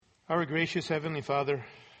Our gracious Heavenly Father,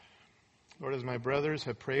 Lord, as my brothers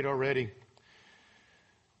have prayed already,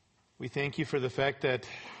 we thank you for the fact that,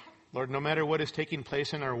 Lord, no matter what is taking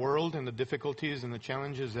place in our world and the difficulties and the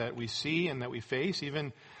challenges that we see and that we face,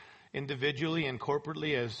 even individually and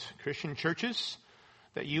corporately as Christian churches,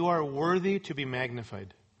 that you are worthy to be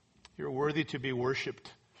magnified. You're worthy to be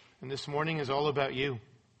worshipped. And this morning is all about you.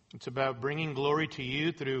 It's about bringing glory to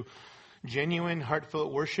you through genuine,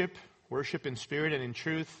 heartfelt worship in spirit and in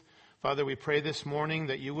truth. Father, we pray this morning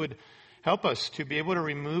that you would help us to be able to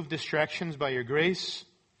remove distractions by your grace,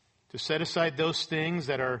 to set aside those things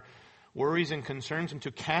that are worries and concerns, and to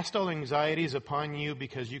cast all anxieties upon you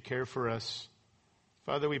because you care for us.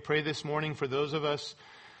 Father, we pray this morning for those of us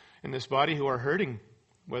in this body who are hurting,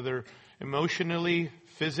 whether emotionally,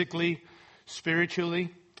 physically,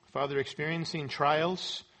 spiritually. Father, experiencing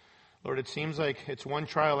trials. Lord, it seems like it's one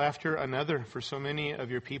trial after another for so many of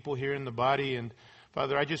your people here in the body. And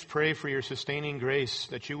Father, I just pray for your sustaining grace,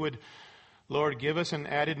 that you would, Lord, give us an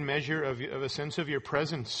added measure of a sense of your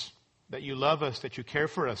presence, that you love us, that you care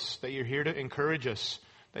for us, that you're here to encourage us,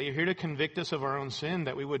 that you're here to convict us of our own sin,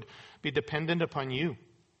 that we would be dependent upon you.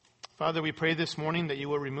 Father, we pray this morning that you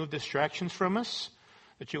will remove distractions from us,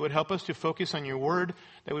 that you would help us to focus on your word,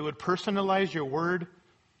 that we would personalize your word.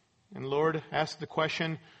 And Lord, ask the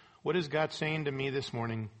question, what is God saying to me this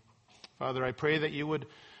morning? Father, I pray that you would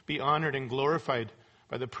be honored and glorified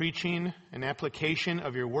by the preaching and application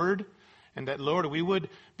of your word, and that, Lord, we would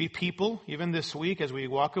be people, even this week, as we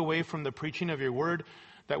walk away from the preaching of your word,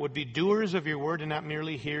 that would be doers of your word and not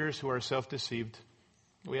merely hearers who are self-deceived.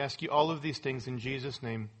 We ask you all of these things in Jesus'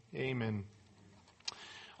 name. Amen.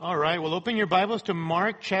 All right, well, open your Bibles to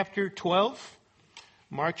Mark chapter 12.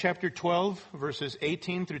 Mark chapter 12, verses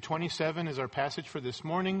 18 through 27 is our passage for this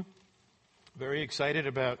morning. Very excited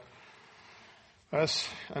about us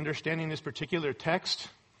understanding this particular text.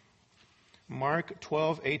 Mark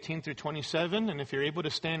 12, 18 through 27. And if you're able to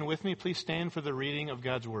stand with me, please stand for the reading of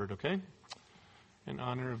God's word, okay? In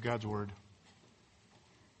honor of God's word.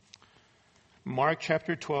 Mark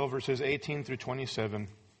chapter 12, verses 18 through 27.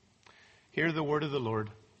 Hear the word of the Lord.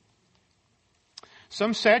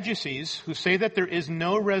 Some Sadducees, who say that there is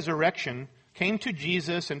no resurrection, came to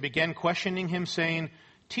Jesus and began questioning him, saying,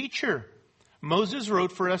 "Teacher, Moses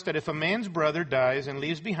wrote for us that if a man's brother dies and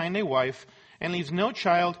leaves behind a wife and leaves no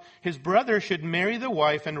child, his brother should marry the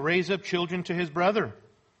wife and raise up children to his brother.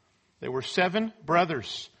 There were 7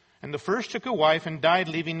 brothers, and the first took a wife and died,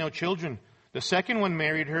 leaving no children. The second one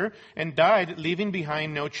married her and died, leaving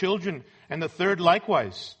behind no children, and the third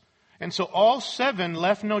likewise. And so all 7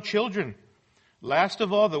 left no children. Last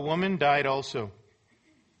of all, the woman died also.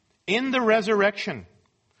 In the resurrection,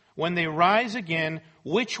 when they rise again,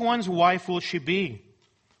 which one's wife will she be?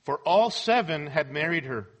 For all 7 had married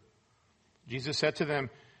her." Jesus said to them,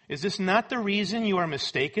 "Is this not the reason you are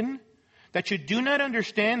mistaken? That you do not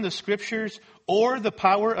understand the Scriptures or the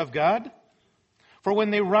power of God? For when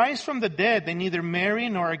they rise from the dead, they neither marry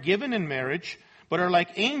nor are given in marriage, but are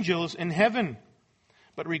like angels in heaven.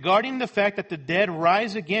 But regarding the fact that the dead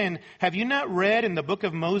rise again, have you not read in the book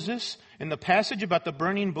of Moses, in the passage about the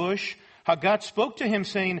burning bush, how God spoke to him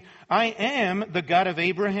saying, 'I am the God of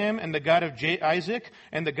Abraham and the God of Isaac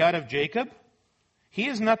and the God of Jacob'? He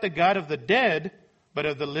is not the God of the dead, but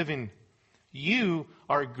of the living. You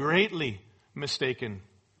are greatly mistaken."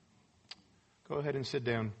 Go ahead and sit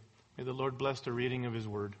down. May the Lord bless the reading of his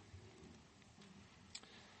word.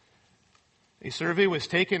 A survey was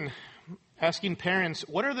taken asking parents,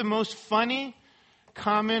 what are the most funny,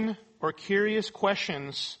 common, or curious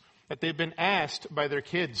questions that they've been asked by their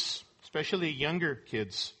kids, especially younger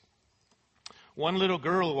kids. One little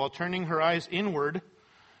girl, while turning her eyes inward,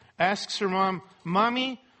 asks her mom,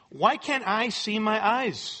 "Mommy, why can't I see my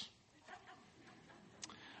eyes?"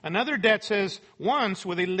 Another dad says, "Once,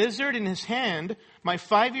 with a lizard in his hand, my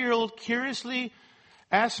 5-year-old curiously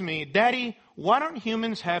asked me, 'Daddy, why don't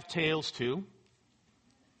humans have tails too?'"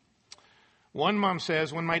 One mom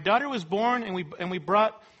says, "When my daughter was born and we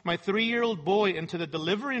brought my 3-year-old boy into the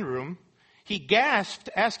delivery room, he gasped,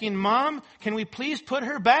 asking, 'Mom, can we please put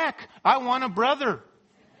her back? I want a brother.'"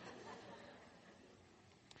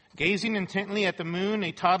 Gazing intently at the moon,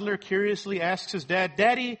 a toddler curiously asks his dad,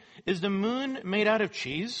 "Daddy, is the moon made out of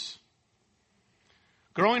cheese?"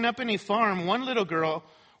 Growing up in a farm, one little girl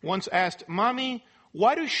once asked, "Mommy,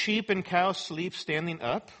 why do sheep and cows sleep standing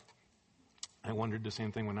up?" I wondered the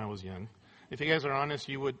same thing when I was young. If you guys are honest,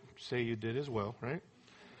 you would say you did as well, right?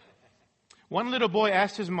 One little boy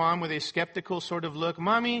asked his mom with a skeptical sort of look,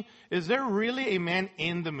 "Mommy, is there really a man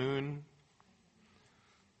in the moon?"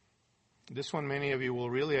 This one many of you will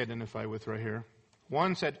really identify with right here.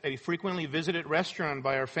 Once at a frequently visited restaurant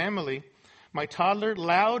by our family, my toddler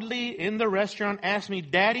loudly in the restaurant asked me,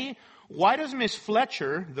 "Daddy, why does Miss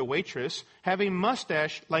Fletcher, the waitress, have a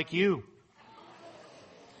mustache like you?"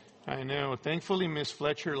 I know. Thankfully, Miss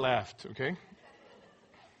Fletcher laughed, okay?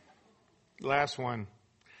 Last one.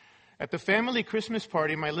 At the family Christmas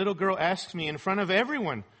party, my little girl asks me in front of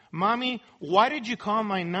everyone, "Mommy, why did you call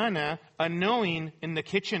my Nana annoying in the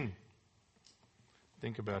kitchen?"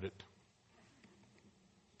 Think about it.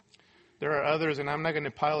 There are others, and I'm not going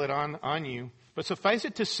to pile it on you. But suffice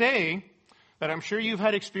it to say that I'm sure you've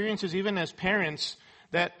had experiences even as parents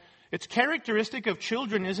that it's characteristic of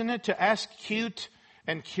children, isn't it, to ask cute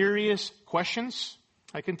and curious questions?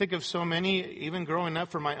 I can think of so many, even growing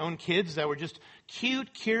up for my own kids, that were just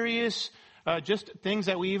cute, curious, just things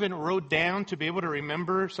that we even wrote down to be able to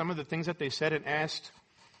remember some of the things that they said and asked.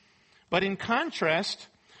 But in contrast,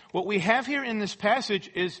 what we have here in this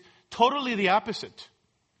passage is totally the opposite.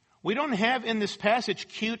 We don't have in this passage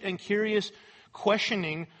cute and curious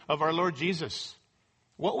questioning of our Lord Jesus.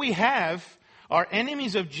 What we have are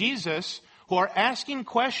enemies of Jesus who are asking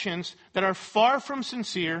questions that are far from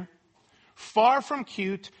sincere, far from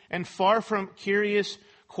cute, and far from curious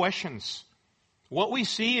questions. What we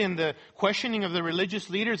see in the questioning of the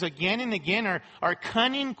religious leaders again and again are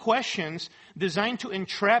cunning questions designed to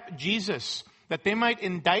entrap Jesus, that they might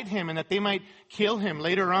indict him and that they might kill him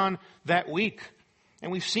later on that week.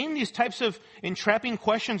 And we've seen these types of entrapping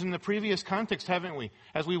questions in the previous context, haven't we?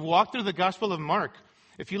 As we walk through the Gospel of Mark.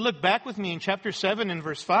 If you look back with me in chapter 7 and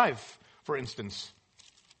verse 5, for instance.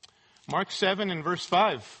 Mark 7 and verse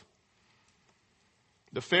 5.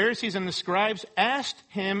 The Pharisees and the scribes asked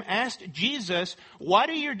Jesus, "Why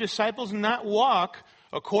do your disciples not walk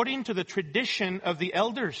according to the tradition of the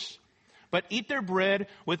elders, but eat their bread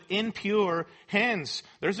with impure hands?"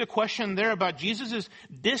 There's a question there about Jesus'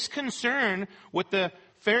 disconcern with the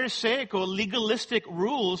Pharisaical legalistic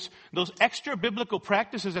rules, those extra biblical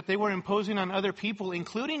practices that they were imposing on other people,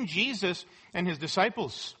 including Jesus and his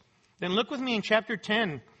disciples. Then look with me in chapter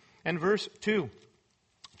 10 and verse 2.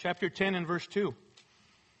 Chapter 10 and verse 2.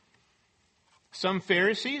 Some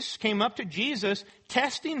Pharisees came up to Jesus,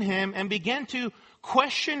 testing him, and began to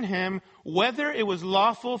question him whether it was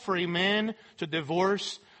lawful for a man to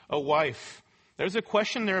divorce a wife. There's a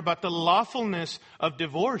question there about the lawfulness of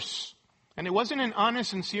divorce. And it wasn't an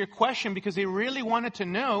honest, sincere question because they really wanted to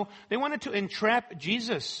know. They wanted to entrap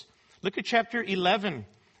Jesus. Look at chapter 11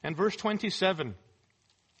 and verse 27.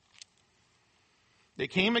 They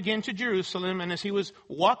came again to Jerusalem, and as he was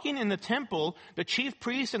walking in the temple, the chief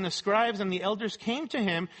priests and the scribes and the elders came to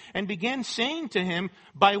him and began saying to him,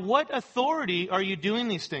 "By what authority are you doing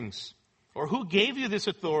these things? Or who gave you this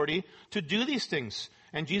authority to do these things?"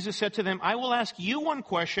 And Jesus said to them, "I will ask you one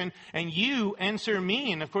question, and you answer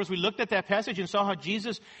me." And of course, we looked at that passage and saw how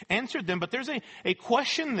Jesus answered them. But there's a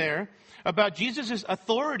question there about Jesus'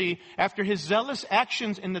 authority after his zealous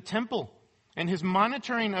actions in the temple and his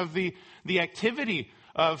monitoring of the activity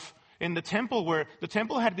in the temple, where the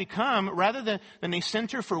temple had become, rather than a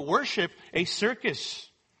center for worship, a circus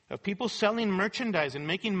of people selling merchandise and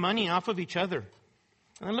making money off of each other.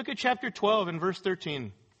 And then look at chapter 12 and verse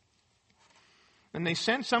 13. And they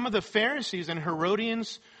sent some of the Pharisees and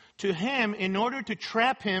Herodians to him in order to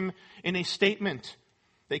trap him in a statement.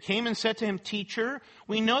 They came and said to him, "Teacher,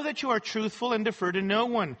 we know that you are truthful and defer to no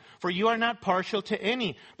one, for you are not partial to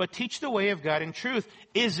any, but teach the way of God in truth.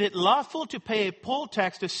 Is it lawful to pay a poll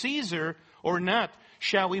tax to Caesar or not?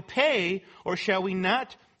 Shall we pay or shall we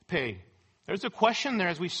not pay?" There's a question there,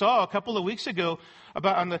 as we saw a couple of weeks ago,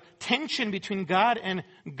 about on the tension between God and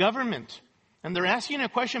government. And they're asking a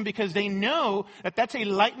question because they know that that's a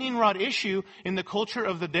lightning rod issue in the culture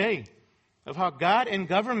of the day, of how God and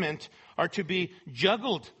government are to be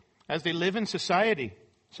juggled as they live in society,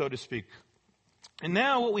 so to speak. And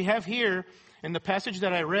now what we have here in the passage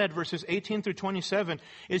that I read, verses 18 through 27,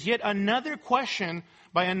 is yet another question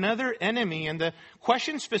by another enemy. And the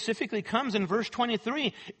question specifically comes in verse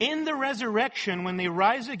 23. In the resurrection, when they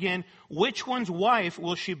rise again, which one's wife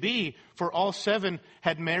will she be? For all 7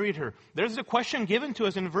 had married her. There's a question given to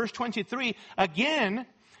us in verse 23, again,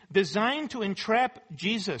 designed to entrap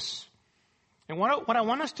Jesus. And what I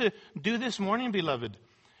want us to do this morning, beloved,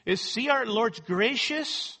 is see our Lord's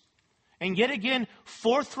gracious and yet again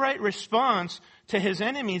forthright response to his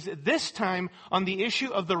enemies, this time on the issue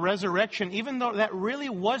of the resurrection, even though that really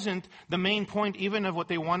wasn't the main point even of what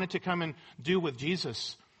they wanted to come and do with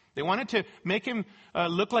Jesus. They wanted to make him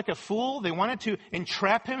look like a fool. They wanted to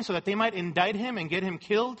entrap him so that they might indict him and get him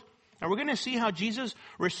killed. And we're going to see how Jesus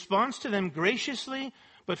responds to them graciously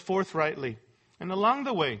but forthrightly. And along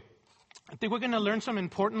the way, I think we're going to learn some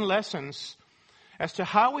important lessons as to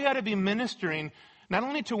how we ought to be ministering not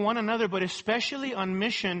only to one another, but especially on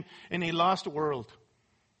mission in a lost world.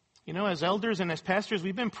 You know, as elders and as pastors,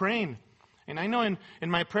 we've been praying. And I know in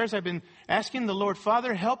my prayers I've been asking the Lord,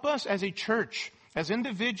 Father, help us as a church, as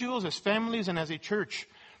individuals, as families, and as a church,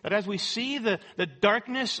 that as we see the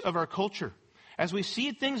darkness of our culture, as we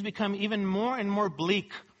see things become even more and more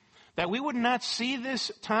bleak, that we would not see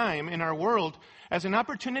this time in our world as an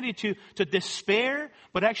opportunity to despair,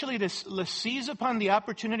 but actually to seize upon the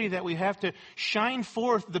opportunity that we have to shine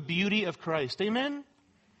forth the beauty of Christ. Amen?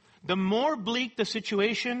 The more bleak the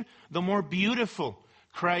situation, the more beautiful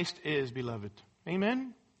Christ is, beloved.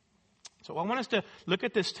 Amen? So I want us to look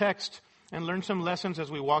at this text and learn some lessons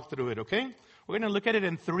as we walk through it, okay? We're going to look at it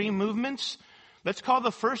in 3 movements. Let's call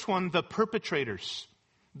the first one the perpetrators.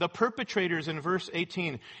 The perpetrators in verse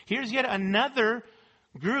 18. Here's yet another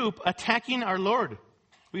group attacking our Lord.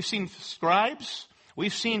 We've seen scribes,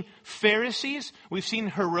 we've seen Pharisees, we've seen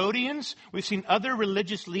Herodians, we've seen other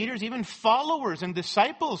religious leaders, even followers and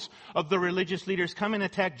disciples of the religious leaders come and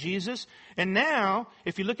attack Jesus. And now,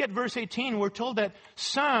 if you look at verse 18, we're told that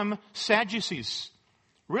some Sadducees,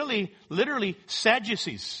 really, literally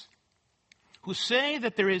Sadducees, who say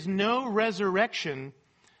that there is no resurrection,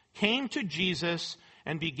 came to Jesus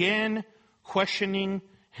and began questioning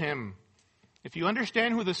him. If you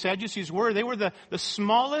understand who the Sadducees were, they were the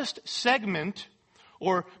smallest segment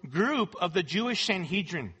or group of the Jewish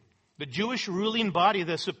Sanhedrin, the Jewish ruling body,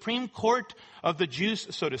 the Supreme Court of the Jews,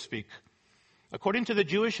 so to speak. According to the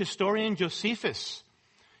Jewish historian Josephus,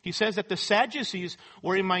 he says that the Sadducees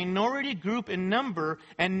were a minority group in number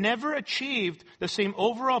and never achieved the same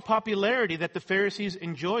overall popularity that the Pharisees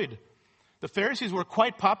enjoyed. The Pharisees were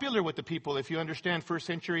quite popular with the people, if you understand first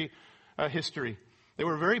century history. They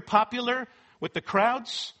were very popular with the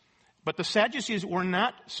crowds, but the Sadducees were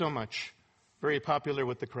not so much very popular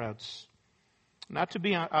with the crowds. Not to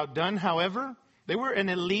be outdone, however, they were an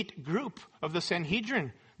elite group of the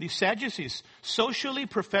Sanhedrin, the Sadducees, socially,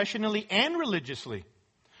 professionally, and religiously.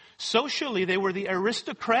 Socially, they were the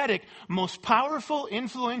aristocratic, most powerful,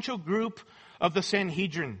 influential group of the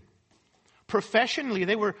Sanhedrin. Professionally,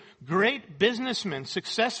 they were great businessmen,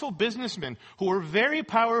 successful businessmen who were very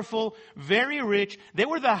powerful, very rich. They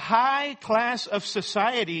were the high class of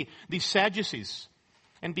society, the Sadducees.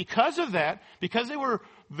 And because of that, because they were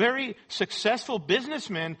very successful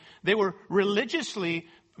businessmen, they were religiously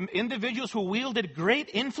individuals who wielded great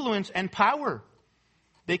influence and power.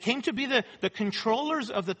 They came to be the controllers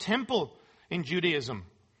of the temple in Judaism.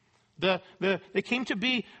 They came to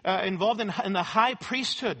be involved in the high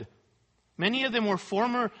priesthood. Many of them were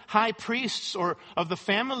former high priests or of the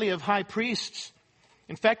family of high priests.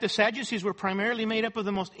 In fact, the Sadducees were primarily made up of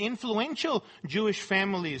the most influential Jewish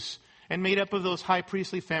families and made up of those high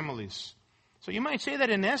priestly families. So you might say that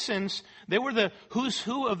in essence, they were the who's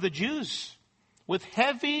who of the Jews with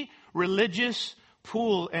heavy religious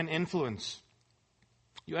pull and influence.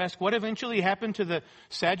 You ask, what eventually happened to the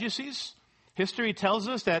Sadducees? History tells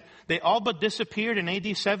us that they all but disappeared in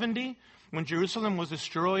AD 70 when Jerusalem was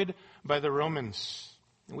destroyed by the Romans.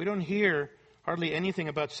 And we don't hear hardly anything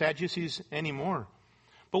about Sadducees anymore.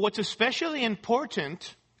 But what's especially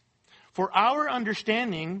important for our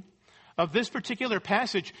understanding of this particular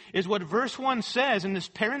passage is what verse 1 says in this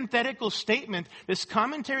parenthetical statement, this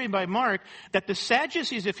commentary by Mark, that the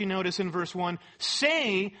Sadducees, if you notice in verse 1,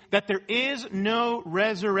 say that there is no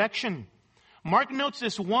resurrection. Mark notes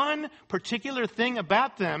this one particular thing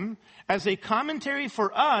about them as a commentary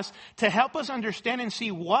for us to help us understand and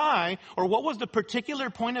see why, or what was the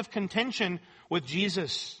particular point of contention with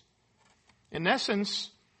Jesus. In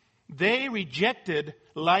essence, they rejected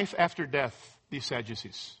life after death, these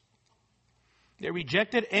Sadducees. They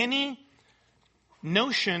rejected any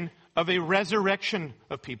notion of a resurrection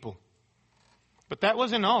of people. But that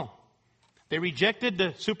wasn't all. They rejected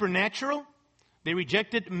the supernatural. They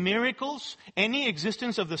rejected miracles, any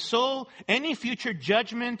existence of the soul, any future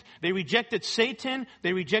judgment. They rejected Satan.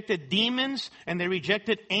 They rejected demons. And they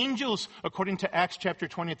rejected angels, according to Acts chapter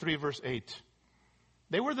 23, verse 8.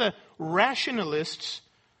 They were the rationalists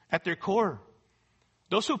at their core.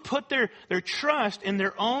 Those who put their trust in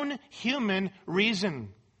their own human reason,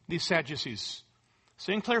 these Sadducees.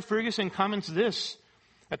 Sinclair Ferguson comments this,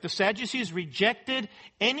 that the Sadducees rejected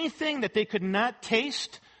anything that they could not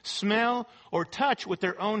taste, smell, or touch with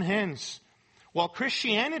their own hands. While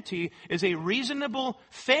Christianity is a reasonable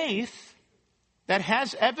faith that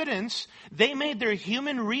has evidence, they made their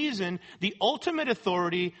human reason the ultimate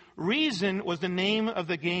authority. Reason was the name of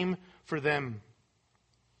the game for them.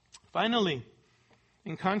 Finally,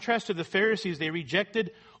 in contrast to the Pharisees, they rejected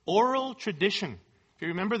oral tradition. If you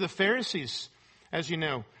remember the Pharisees, as you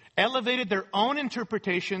know, elevated their own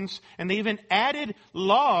interpretations, and they even added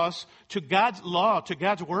laws to God's law, to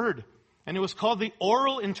God's word. And it was called the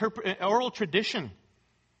oral tradition.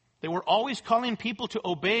 They were always calling people to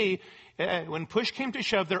obey, when push came to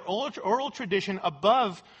shove, their oral tradition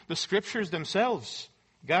above the scriptures themselves,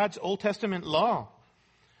 God's Old Testament law.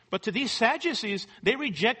 But to these Sadducees, they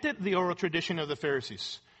rejected the oral tradition of the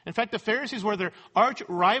Pharisees. In fact, the Pharisees were their arch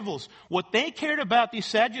rivals. What they cared about, these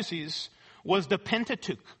Sadducees, was the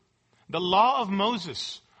Pentateuch, the law of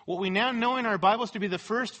Moses, what we now know in our Bibles to be the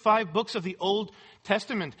first 5 books of the Old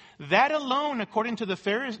Testament. That alone, according to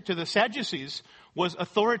the Sadducees, was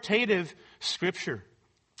authoritative scripture.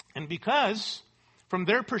 And because, from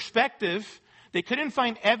their perspective, they couldn't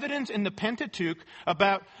find evidence in the Pentateuch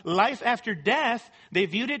about life after death, they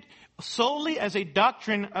viewed it solely as a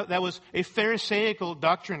doctrine that was a Pharisaical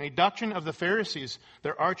doctrine, a doctrine of the Pharisees,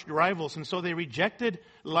 their arch rivals. And so they rejected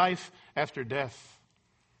life after death.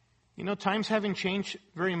 You know, times haven't changed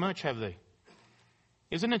very much, have they?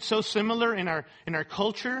 Isn't it so similar in our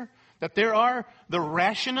culture that there are the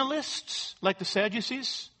rationalists, like the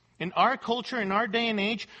Sadducees, in our culture, in our day and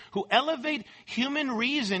age, who elevate human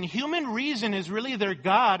reason. Human reason is really their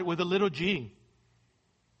God with a little g.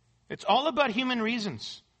 It's all about human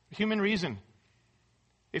reason.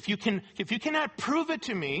 If you cannot prove it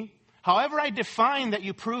to me, however I define that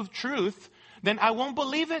you prove truth, then I won't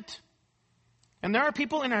believe it. And there are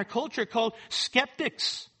people in our culture called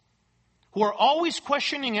skeptics who are always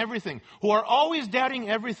questioning everything, who are always doubting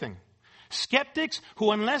everything. Skeptics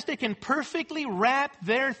who, unless they can perfectly wrap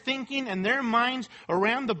their thinking and their minds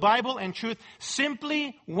around the Bible and truth,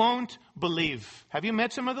 simply won't believe. Have you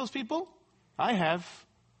met some of those people? I have.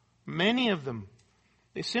 Many of them.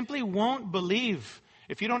 They simply won't believe.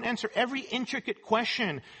 If you don't answer every intricate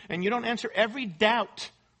question and you don't answer every doubt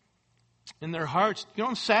in their hearts, you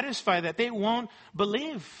don't satisfy that, they won't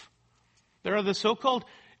believe. There are the so-called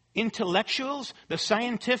intellectuals, the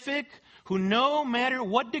scientific, who no matter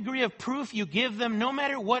what degree of proof you give them, no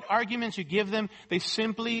matter what arguments you give them, they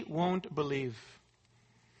simply won't believe.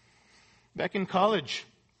 Back in college,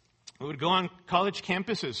 we would go on college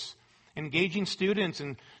campuses, engaging students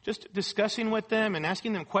and just discussing with them and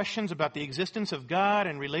asking them questions about the existence of God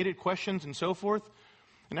and related questions and so forth.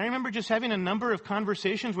 And I remember just having a number of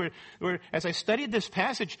conversations where as I studied this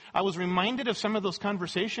passage, I was reminded of some of those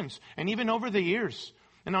conversations, and even over the years.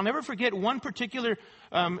 And I'll never forget one particular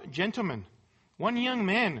gentleman, one young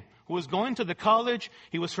man who was going to the college.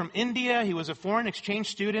 He was from India. He was a foreign exchange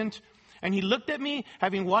student. And he looked at me,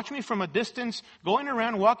 having watched me from a distance, going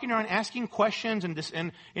around, walking around, asking questions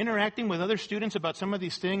and interacting with other students about some of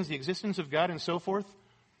these things, the existence of God and so forth.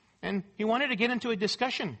 And he wanted to get into a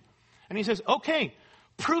discussion. And he says, okay,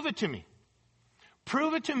 prove it to me.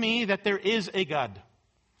 Prove it to me that there is a God.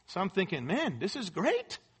 So I'm thinking, man, this is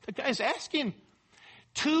great. The guy's asking.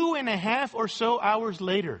 2.5 or so hours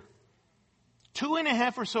later,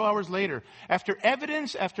 2.5 or so hours later, after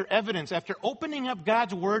evidence after evidence, after opening up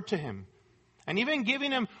God's word to him, and even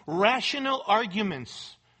giving him rational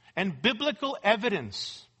arguments and biblical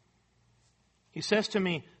evidence, he says to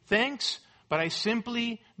me, thanks, but I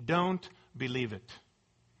simply don't believe it.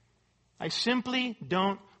 I simply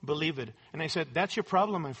don't believe it. And I said, that's your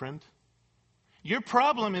problem, my friend. Your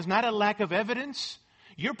problem is not a lack of evidence.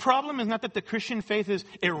 Your problem is not that the Christian faith is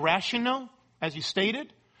irrational, as you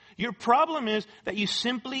stated. Your problem is that you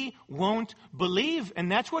simply won't believe.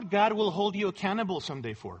 And that's what God will hold you accountable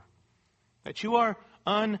someday for. That you are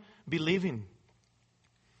unbelieving.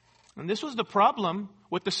 And this was the problem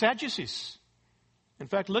with the Sadducees. In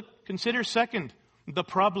fact, consider second, the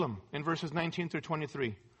problem in verses 19 through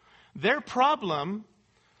 23. Their problem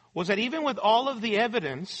was that even with all of the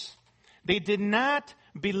evidence, they did not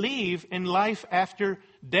believe in life after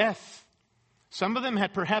death. Some of them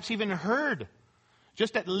had perhaps even heard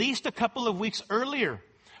just at least a couple of weeks earlier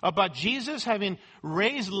about Jesus having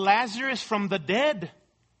raised Lazarus from the dead.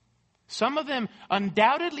 Some of them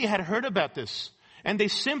undoubtedly had heard about this, and they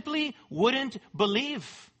simply wouldn't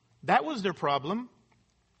believe. That was their problem,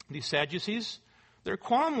 these Sadducees. Their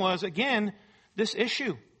qualm was, again, this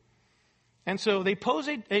issue. And so they pose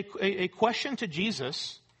a question to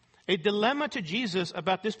Jesus, a dilemma to Jesus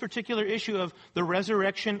about this particular issue of the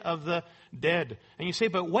resurrection of the dead. And you say,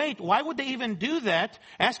 but wait, why would they even do that?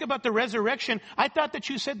 Ask about the resurrection. I thought that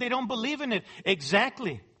you said they don't believe in it.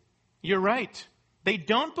 Exactly. You're right. They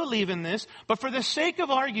don't believe in this, but for the sake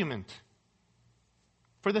of argument,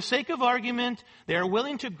 they are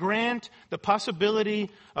willing to grant the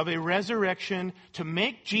possibility of a resurrection to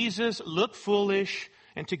make Jesus look foolish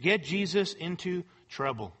and to get Jesus into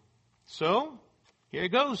trouble. So, here it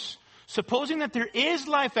goes. Supposing that there is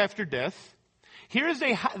life after death, Here is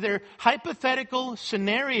their hypothetical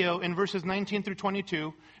scenario in verses 19 through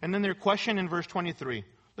 22, and then their question in verse 23.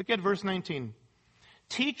 Look at verse 19.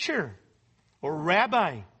 Teacher or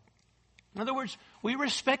rabbi. In other words, we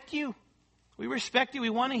respect you. We respect you. We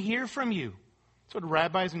want to hear from you. That's what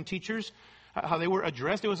rabbis and teachers, how they were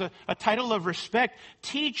addressed. It was a title of respect.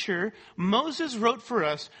 Teacher, Moses wrote for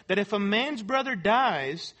us that if a man's brother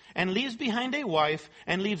dies and leaves behind a wife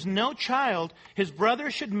and leaves no child, his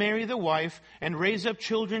brother should marry the wife and raise up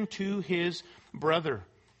children to his brother.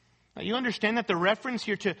 Now, you understand that the reference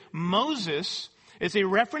here to Moses is a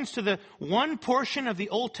reference to the one portion of the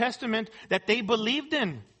Old Testament that they believed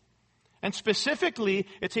in. And specifically,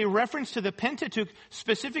 it's a reference to the Pentateuch,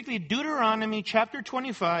 specifically Deuteronomy chapter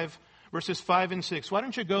 25, verses 5 and 6. Why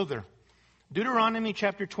don't you go there? Deuteronomy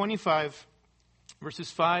chapter 25,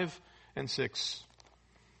 verses 5 and 6.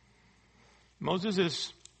 Moses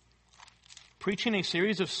is preaching a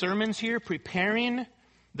series of sermons here, preparing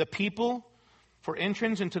the people for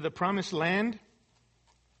entrance into the promised land.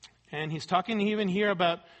 And he's talking even here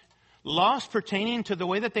about laws pertaining to the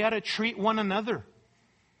way that they ought to treat one another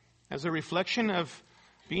as a reflection of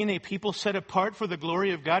being a people set apart for the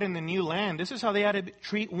glory of God in the new land. This is how they ought to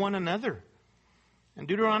treat one another. And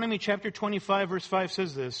Deuteronomy chapter 25, verse 5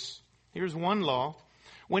 says this. Here's one law.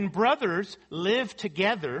 When brothers live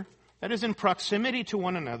together, that is in proximity to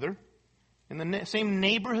one another, in the same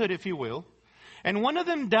neighborhood, if you will, and one of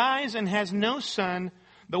them dies and has no son,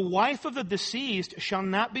 the wife of the deceased shall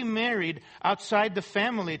not be married outside the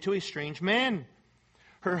family to a strange man.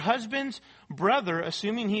 Her husband's brother,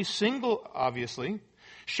 assuming he's single, obviously,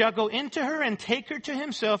 shall go into her and take her to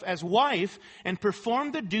himself as wife and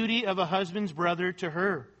perform the duty of a husband's brother to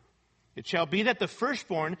her. It shall be that the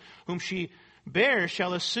firstborn whom she bears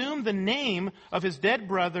shall assume the name of his dead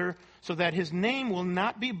brother, so that his name will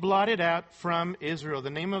not be blotted out from Israel.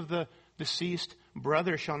 The name of the deceased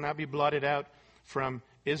brother shall not be blotted out from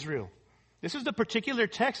Israel. This is the particular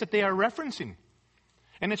text that they are referencing.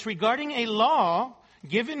 And it's regarding a law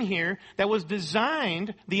given here that was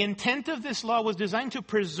designed, the intent of this law was designed to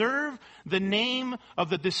preserve the name of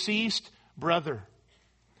the deceased brother.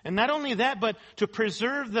 And not only that, but to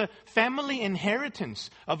preserve the family inheritance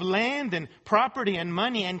of land and property and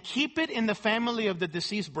money and keep it in the family of the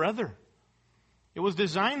deceased brother. It was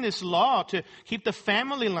designed, this law, to keep the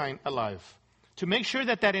family line alive, to make sure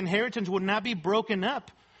that that inheritance would not be broken up.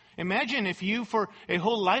 Imagine if you, for a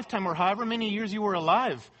whole lifetime or however many years you were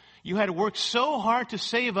alive, you had worked so hard to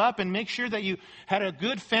save up and make sure that you had a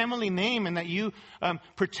good family name and that you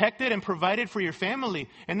protected and provided for your family.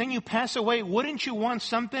 And then you pass away. Wouldn't you want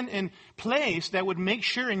something in place that would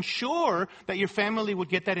ensure that your family would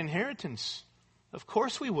get that inheritance? Of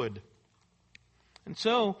course we would. And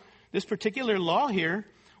so this particular law here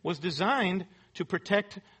was designed to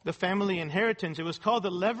protect the family inheritance. It was called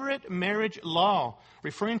the Levirate marriage law,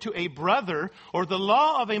 referring to a brother, or the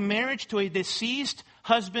law of a marriage to a deceased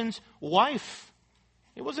husband's wife.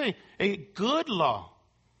 It was a good law,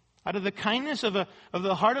 out of the kindness of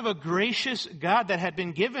the heart of a gracious God that had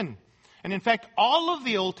been given. And in fact, all of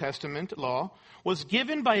the Old Testament law was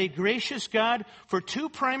given by a gracious God for two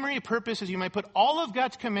primary purposes. You might put all of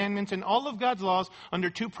God's commandments and all of God's laws under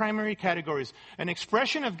two primary categories. An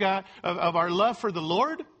expression of God, of our love for the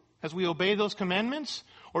Lord as we obey those commandments.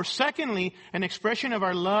 Or secondly, an expression of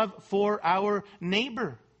our love for our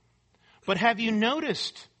neighbor. But have you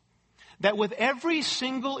noticed that with every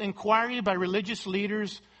single inquiry by religious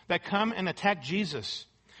leaders that come and attack Jesus,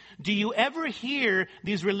 do you ever hear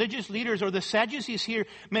these religious leaders or the Sadducees here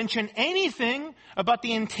mention anything about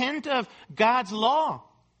the intent of God's law,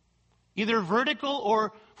 either vertical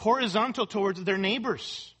or horizontal towards their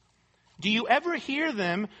neighbors? Do you ever hear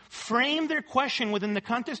them frame their question within the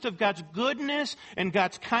context of God's goodness and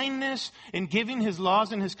God's kindness in giving His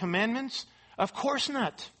laws and His commandments? Of course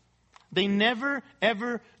not. They never,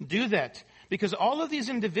 ever do that. Because all of these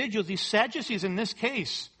individuals, these Sadducees in this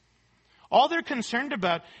case, all they're concerned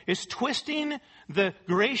about is twisting the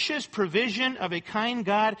gracious provision of a kind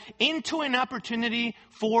God into an opportunity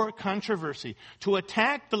for controversy, to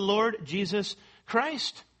attack the Lord Jesus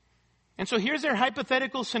Christ. And so here's their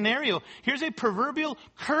hypothetical scenario. Here's a proverbial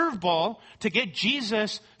curveball to get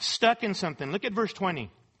Jesus stuck in something. Look at verse 20.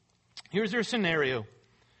 Here's their scenario.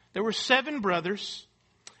 There were 7 brothers,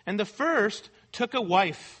 and the first took a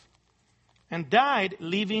wife and died,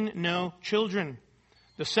 leaving no children.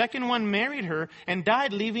 The second one married her and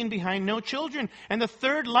died, leaving behind no children. And the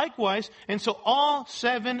third likewise. And so all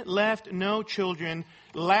 7 left no children.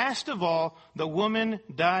 Last of all, the woman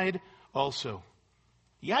died also.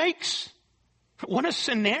 Yikes. What a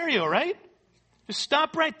scenario, right? Just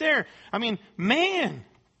stop right there. I mean, man,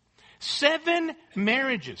 7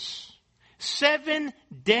 marriages. 7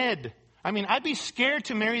 dead. I mean, I'd be scared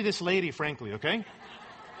to marry this lady, frankly, okay?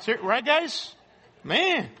 Right, guys?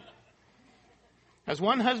 Man. As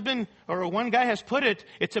one husband or one guy has put it,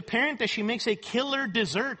 it's apparent that she makes a killer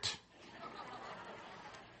dessert.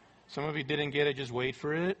 Some of you didn't get it. Just wait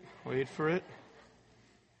for it. Wait for it.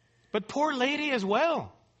 But poor lady as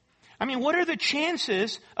well. I mean, what are the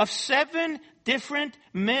chances of 7 different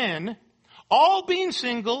men all being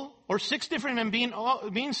single, or 6 different men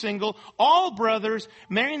being single, all brothers,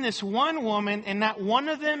 marrying this one woman, and not one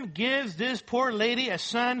of them gives this poor lady a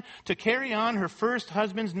son to carry on her first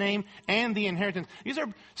husband's name and the inheritance? These are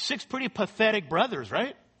 6 pretty pathetic brothers,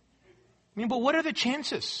 right? I mean, but what are the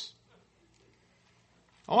chances?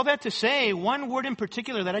 All that to say, one word in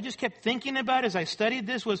particular that I just kept thinking about as I studied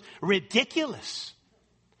this was ridiculous.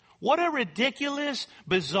 What a ridiculous,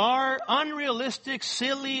 bizarre, unrealistic,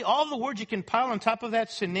 silly, all the words you can pile on top of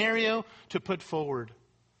that scenario to put forward.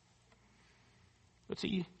 But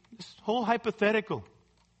see, this whole hypothetical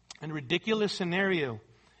and ridiculous scenario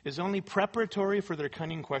is only preparatory for their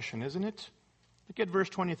cunning question, isn't it? Look at verse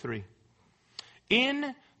 23.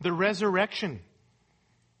 In the resurrection,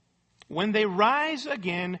 when they rise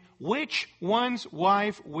again, which one's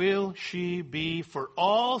wife will she be? For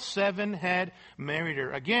all 7 had married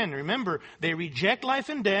her. Again, remember, they reject life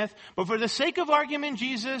and death, but for the sake of argument,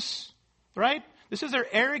 Jesus, right? This is their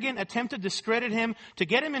arrogant attempt to discredit him, to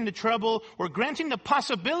get him into trouble. We're granting the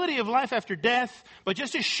possibility of life after death, but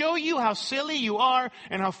just to show you how silly you are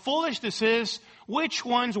and how foolish this is, which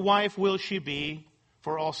one's wife will she be?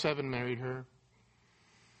 For all 7 married her.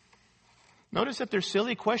 Notice that their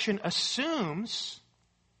silly question assumes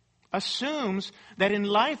that in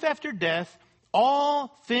life after death, all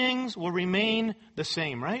things will remain the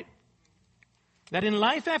same, right? That in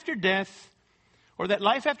life after death, or that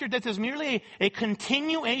life after death is merely a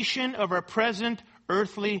continuation of our present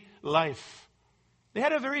earthly life. They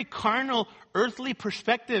had a very carnal, earthly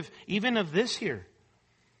perspective even of this here.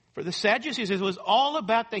 For the Sadducees, it was all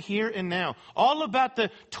about the here and now. All about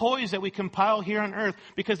the toys that we compile here on earth,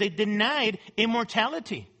 because they denied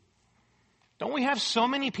immortality. Don't we have so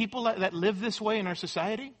many people that live this way in our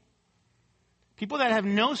society? People that have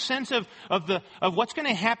no sense of what's going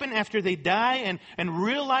to happen after they die, and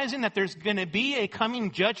realizing that there's going to be a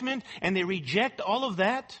coming judgment, and they reject all of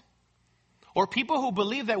that. Or people who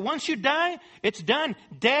believe that once you die, it's done.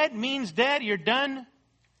 Dead means dead. You're done.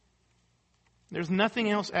 There's nothing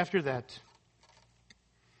else after that.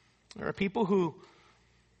 There are people who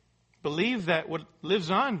believe that what lives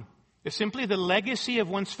on is simply the legacy of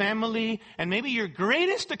one's family and maybe your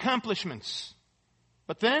greatest accomplishments.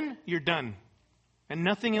 But then you're done. And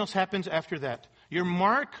nothing else happens after that. Your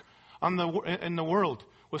mark in the world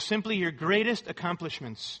was simply your greatest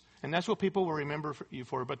accomplishments. And that's what people will remember you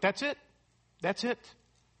for. But that's it. That's it.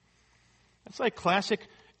 That's like classic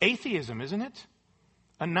atheism, isn't it?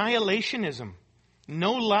 Annihilationism.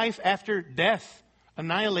 No life after death.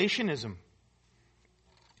 Annihilationism.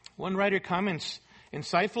 One writer comments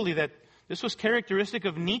insightfully that this was characteristic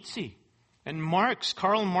of Nietzsche and Marx,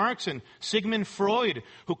 Karl Marx and Sigmund Freud,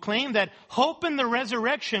 who claimed that hope in the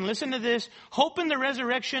resurrection, listen to this, hope in the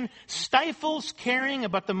resurrection stifles caring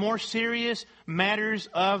about the more serious matters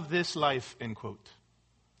of this life, end quote.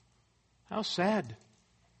 How sad.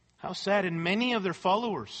 How sad. And many of their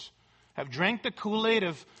followers have drank the Kool-Aid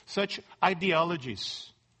of such ideologies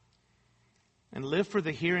and live for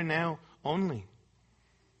the here and now only.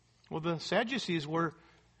 Well, the Sadducees were,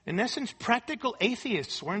 in essence, practical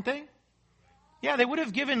atheists, weren't they? Yeah, they would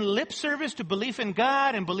have given lip service to belief in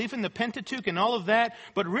God and belief in the Pentateuch and all of that,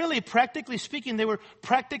 but really, practically speaking, they were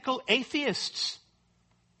practical atheists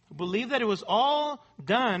who believed that it was all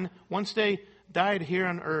done once they died here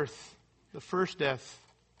on earth, the first death.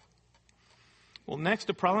 Well, next,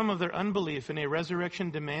 the problem of their unbelief in a resurrection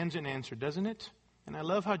demands an answer, doesn't it? And I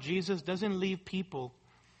love how Jesus doesn't leave people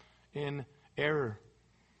in error.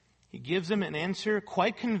 He gives them an answer,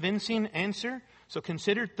 quite convincing answer. So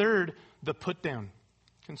consider third, the put down.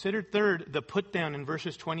 Consider third, the put down in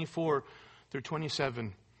verses 24 through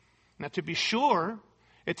 27. Now, to be sure,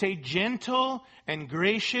 it's a gentle and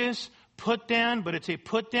gracious put down, but it's a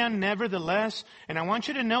put down nevertheless. And I want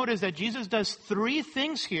you to notice that Jesus does 3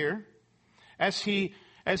 things here as he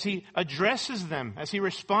addresses them, as he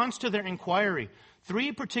responds to their inquiry.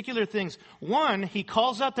 3 particular things. 1, he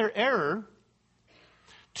calls out their error.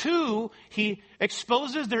 2, he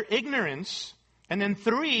exposes their ignorance. And then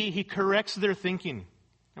 3, he corrects their thinking.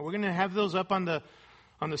 And we're going to have those up on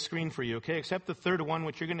the screen for you, okay? Except the third one,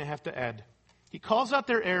 which you're going to have to add. He calls out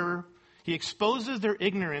their error, he exposes their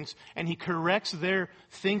ignorance, and he corrects their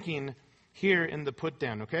thinking here in the put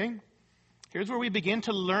down, okay? Here's where we begin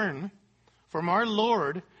to learn from our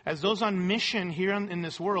Lord, as those on mission here in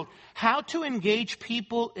this world, how to engage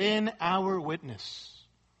people in our witness.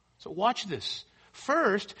 So watch this.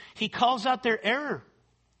 First, he calls out their error.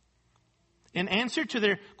 In answer to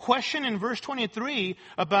their question in verse 23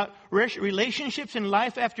 about relationships in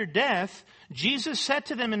life after death, Jesus said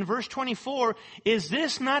to them in verse 24, is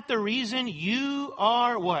this not the reason you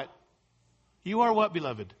are what? You are what,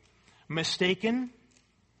 beloved? Mistaken?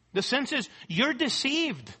 The sense is, you're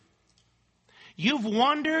deceived. You've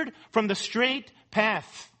wandered from the straight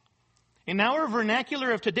path. In our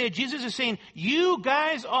vernacular of today, Jesus is saying, you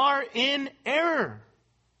guys are in error.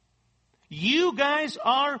 You guys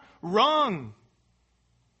are wrong.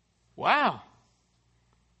 Wow.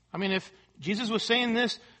 I mean, if Jesus was saying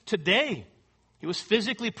this today, he was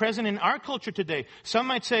physically present in our culture today. Some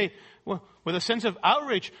might say, well, with a sense of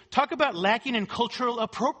outrage, talk about lacking in cultural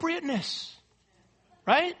appropriateness.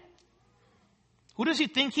 Right? Who does he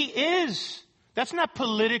think he is? That's not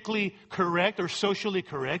politically correct or socially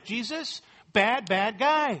correct, Jesus. Bad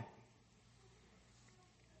guy.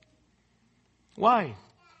 Why?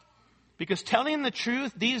 Because telling the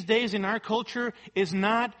truth these days in our culture is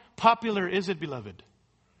not popular, is it, beloved?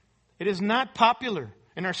 It is not popular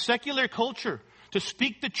in our secular culture to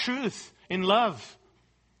speak the truth in love.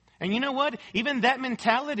 And you know what? Even that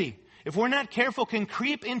mentality, if we're not careful, can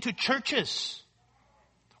creep into churches.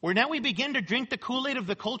 Where now we begin to drink the Kool-Aid of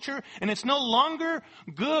the culture, and it's no longer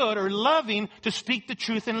good or loving to speak the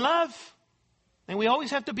truth in love. And we always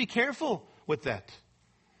have to be careful with that.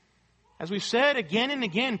 As we've said again and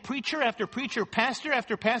again, preacher after preacher, pastor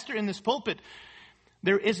after pastor in this pulpit,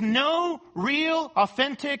 there is no real,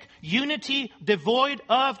 authentic unity devoid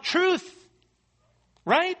of truth.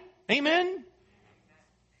 Right? Amen?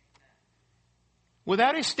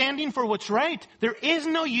 Without a standing for what's right, there is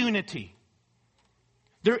no unity.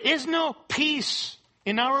 There is no peace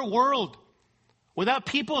in our world without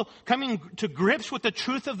people coming to grips with the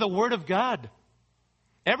truth of the Word of God.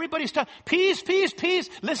 Everybody's talking, peace, peace, peace.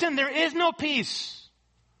 Listen, there is no peace.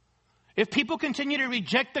 If people continue to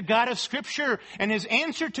reject the God of Scripture and His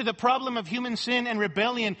answer to the problem of human sin and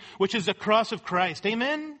rebellion, which is the cross of Christ.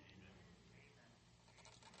 Amen?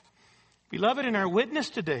 Beloved, in our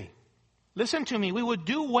witness today, listen to me. We would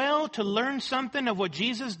do well to learn something of what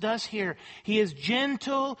Jesus does here. He is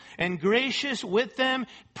gentle and gracious with them,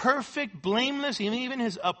 perfect, blameless, even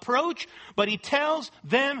his approach, but he tells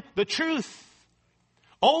them the truth.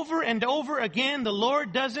 Over and over again, the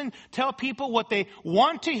Lord doesn't tell people what they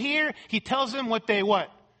want to hear. He tells them what they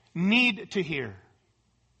what? Need to hear.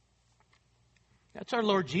 That's our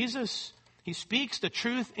Lord Jesus. He speaks the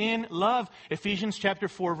truth in love. Ephesians chapter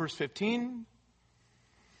 4, verse 15.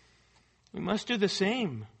 We must do the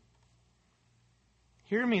same.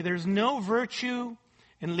 Hear me, there's no virtue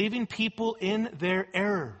in leaving people in their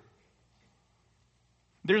error.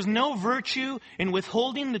 There's no virtue in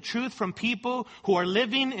withholding the truth from people who are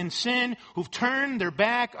living in sin, who've turned their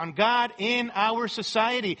back on God in our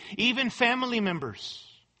society, even family members.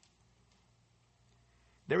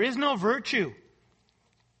 There is no virtue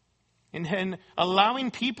in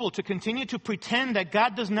allowing people to continue to pretend that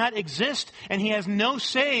God does not exist and He has no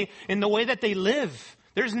say in the way that they live.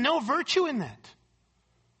 There's no virtue in that.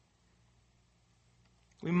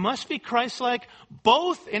 We must be Christ-like,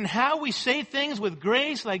 both in how we say things with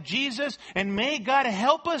grace like Jesus, and may God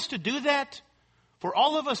help us to do that. For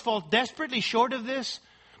all of us fall desperately short of this.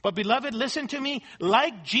 But beloved, listen to me.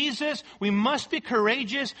 Like Jesus, we must be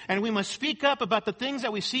courageous and we must speak up about the things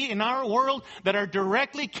that we see in our world that are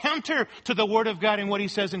directly counter to the Word of God and what He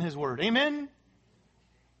says in His Word. Amen?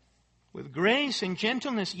 With grace and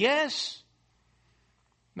gentleness, yes.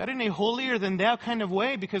 Not in a holier than thou kind of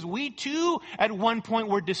way, because we too at one point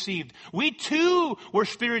were deceived. We too were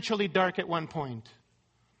spiritually dark at one point.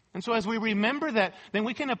 And so as we remember that, then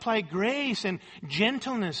we can apply grace and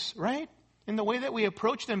gentleness, right? In the way that we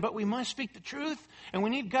approach them, but we must speak the truth. And we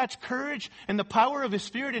need God's courage and the power of His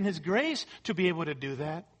Spirit and His grace to be able to do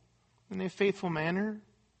that in a faithful manner.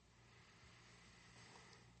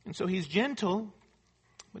 And so He's gentle,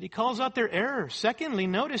 but He calls out their error. Secondly,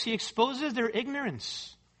 notice He exposes their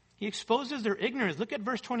ignorance. He exposes their ignorance. Look at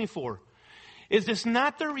verse 24. Is this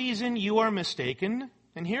not the reason you are mistaken?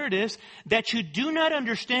 And here it is, that you do not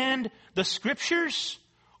understand the Scriptures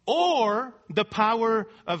or the power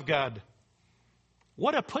of God.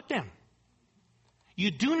 What a put down.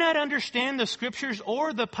 You do not understand the Scriptures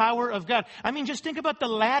or the power of God. I mean, just think about the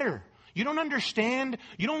latter. You don't understand,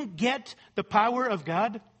 you don't get the power of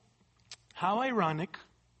God. How ironic.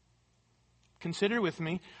 Consider with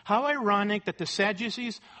me, how ironic that the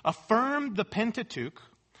Sadducees affirmed the Pentateuch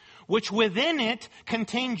which within it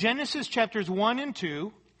contain Genesis chapters 1 and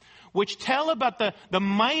 2, which tell about the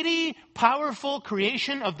mighty, powerful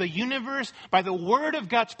creation of the universe by the word of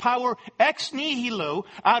God's power, ex nihilo,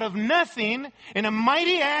 out of nothing, in a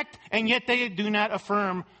mighty act, and yet they do not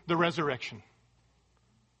affirm the resurrection.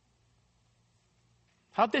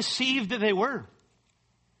 How deceived they were.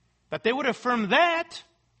 That they would affirm that,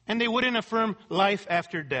 and they wouldn't affirm life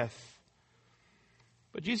after death.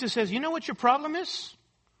 But Jesus says, you know what your problem is?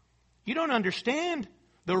 You don't understand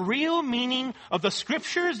the real meaning of the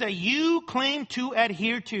scriptures that you claim to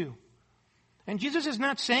adhere to. And Jesus is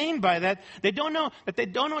not saying by that they don't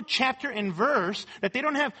know chapter and verse, that they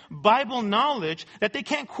don't have Bible knowledge, that they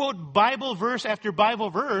can't quote Bible verse after Bible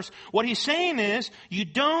verse. What he's saying is, you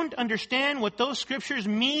don't understand what those scriptures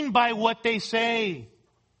mean by what they say.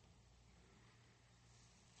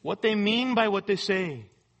 What they mean by what they say.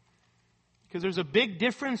 Because there's a big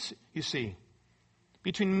difference, you see,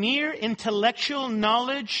 between mere intellectual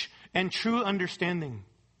knowledge and true understanding.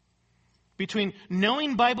 Between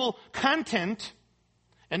knowing Bible content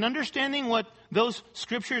and understanding what those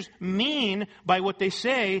scriptures mean by what they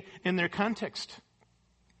say in their context.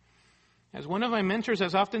 As one of my mentors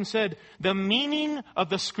has often said, the meaning of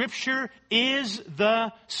the scripture is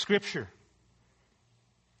the scripture.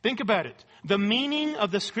 Think about it. The meaning of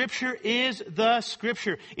the scripture is the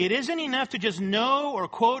scripture. It isn't enough to just know or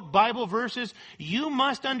quote Bible verses. You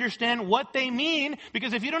must understand what they mean,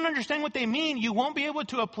 because if you don't understand what they mean, you won't be able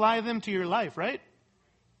to apply them to your life, right?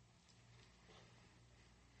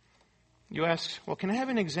 You ask, well, can I have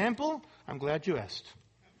an example? I'm glad you asked.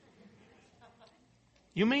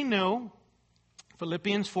 You may know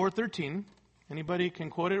Philippians 4:13. Anybody can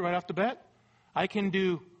quote it right off the bat? I can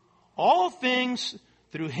do all things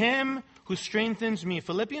through Him who strengthens me.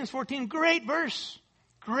 Philippians 14, great verse.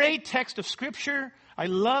 Great text of Scripture. I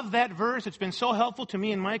love that verse. It's been so helpful to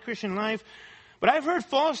me in my Christian life. But I've heard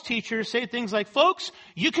false teachers say things like, folks,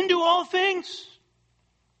 you can do all things.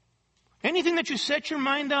 Anything that you set your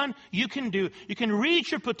mind on, you can do. You can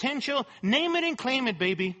reach your potential. Name it and claim it,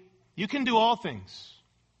 baby. You can do all things.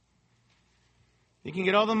 You can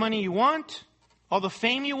get all the money you want, all the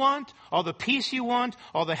fame you want, all the peace you want,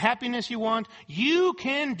 all the happiness you want. You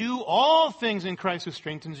can do all things in Christ who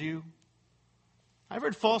strengthens you. I've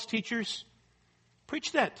heard false teachers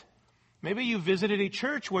preach that. Maybe you visited a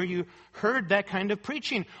church where you heard that kind of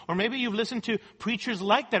preaching. Or maybe you've listened to preachers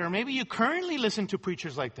like that. Or maybe you currently listen to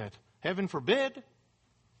preachers like that. Heaven forbid.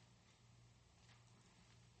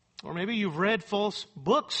 Or maybe you've read false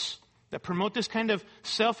books that promote this kind of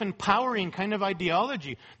self-empowering kind of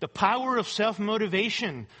ideology. The power of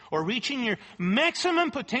self-motivation, or reaching your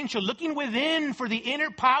maximum potential, looking within for the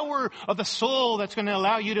inner power of the soul that's going to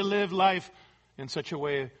allow you to live life in such a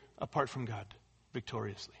way apart from God,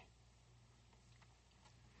 victoriously.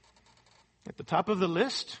 At the top of the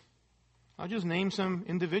list, I'll just name some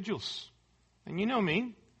individuals. And you know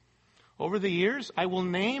me. Over the years, I will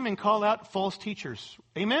name and call out false teachers.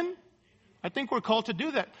 Amen? I think we're called to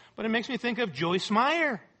do that. But it makes me think of Joyce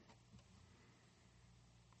Meyer.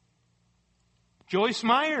 Joyce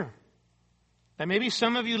Meyer, that maybe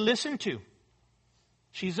some of you listen to.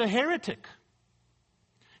 She's a heretic.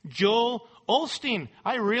 Joel Osteen.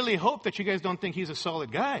 I really hope that you guys don't think he's a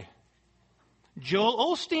solid guy.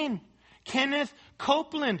 Joel Osteen. Kenneth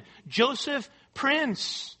Copeland. Joseph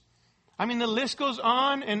Prince. I mean, the list goes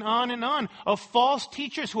on and on and on of false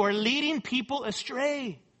teachers who are leading people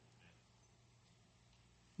astray.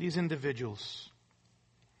 These individuals.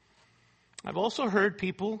 I've also heard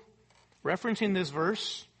people referencing this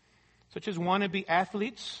verse, such as wannabe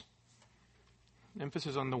athletes,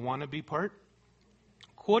 emphasis on the wannabe part,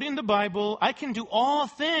 quoting the Bible, I can do all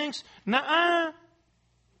things. Nuh-uh.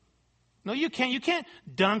 No, you can't. You can't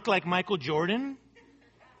dunk like Michael Jordan.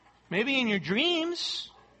 Maybe in your dreams.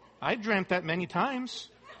 I dreamt that many times.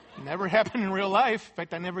 Never happened in real life. In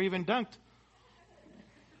fact, I never even dunked.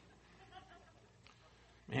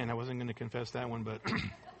 Man, I wasn't going to confess that one, but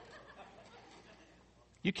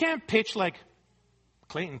you can't pitch like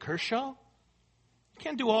Clayton Kershaw. You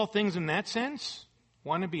can't do all things in that sense.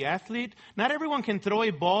 Wannabe athlete. Not everyone can throw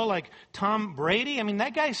a ball like Tom Brady. I mean,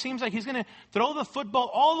 that guy seems like he's going to throw the football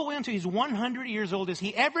all the way until he's 100 years old. Is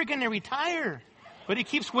he ever going to retire? But he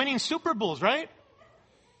keeps winning Super Bowls, right?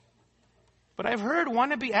 But I've heard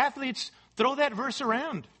wannabe athletes throw that verse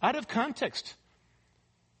around out of context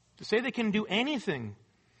to say they can do anything.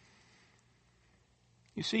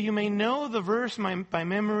 You see, you may know the verse by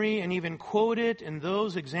memory and even quote it in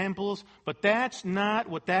those examples, but that's not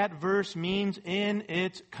what that verse means in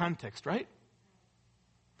its context, right?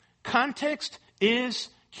 Context is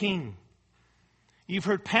king. You've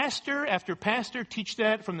heard pastor after pastor teach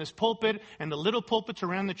that from this pulpit and the little pulpits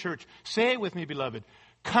around the church. Say it with me, beloved.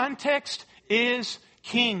 Context is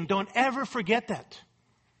king. Don't ever forget that.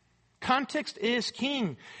 Context is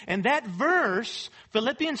king. And that verse,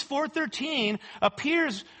 Philippians 4:13,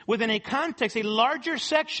 appears within a context, a larger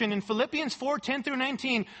section in Philippians 4:10 through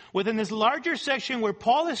 19, within this larger section where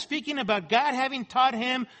Paul is speaking about God having taught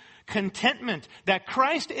him contentment, that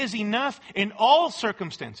Christ is enough in all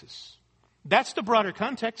circumstances. That's the broader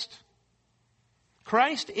context.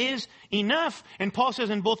 Christ is enough. And Paul says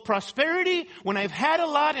in both prosperity, when I've had a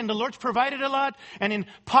lot and the Lord's provided a lot, and in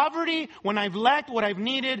poverty, when I've lacked what I've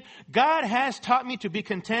needed, God has taught me to be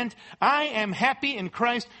content. I am happy in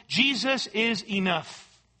Christ. Jesus is enough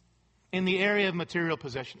in the area of material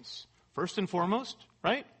possessions. First and foremost,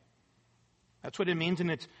 right? That's what it means in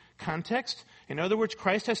its context. In other words,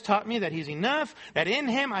 Christ has taught me that He's enough, that in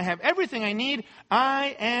Him I have everything I need.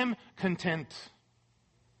 I am content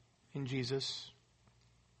in Jesus.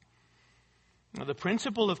 Now, the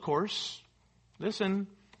principle, of course, listen,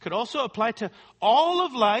 could also apply to all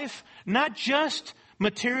of life, not just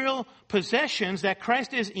material possessions, that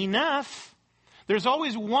Christ is enough. There's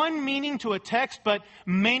always one meaning to a text, but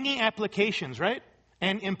many applications, right?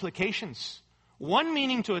 And implications. One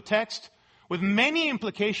meaning to a text with many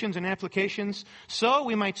implications and applications. So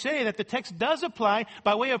we might say that the text does apply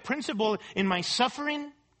by way of principle in my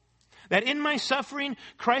suffering. That in my suffering,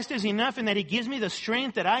 Christ is enough and that He gives me the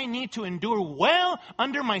strength that I need to endure well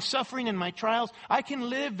under my suffering and my trials. I can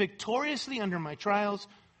live victoriously under my trials.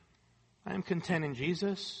 I am content in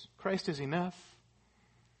Jesus. Christ is enough.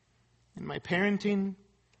 In my parenting,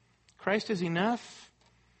 Christ is enough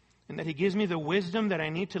and that He gives me the wisdom that I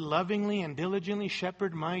need to lovingly and diligently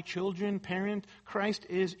shepherd my children, parent. Christ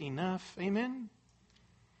is enough. Amen?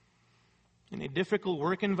 In a difficult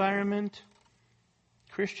work environment,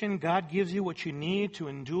 Christian, God gives you what you need to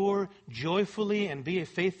endure joyfully and be a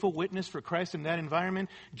faithful witness for Christ in that environment.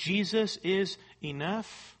 Jesus is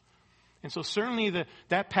enough. And so certainly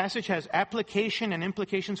that passage has application and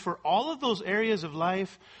implications for all of those areas of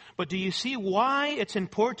life. But do you see why it's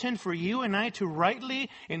important for you and I to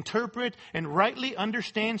rightly interpret and rightly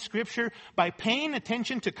understand Scripture by paying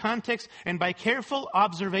attention to context and by careful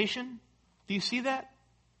observation? Do you see that?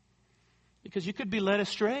 Because you could be led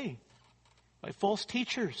astray by false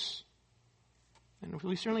teachers. And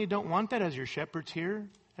we certainly don't want that as your shepherds here,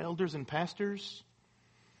 elders and pastors.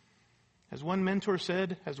 As one mentor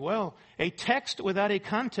said as well, a text without a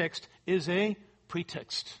context is a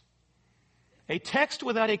pretext. A text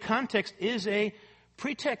without a context is a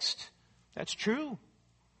pretext. That's true.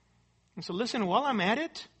 And so listen, while I'm at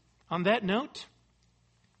it, on that note,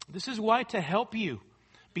 this is why to help you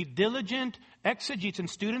be diligent exegetes and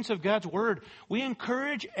students of God's Word, we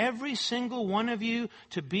encourage every single one of you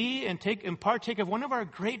to be and partake of one of our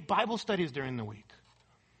great Bible studies during the week.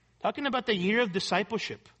 Talking about the year of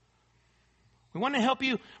discipleship. We want to help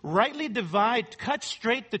you rightly divide, cut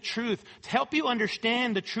straight the truth, to help you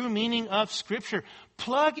understand the true meaning of Scripture.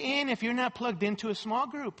 Plug in if you're not plugged into a small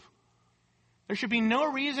group. There should be no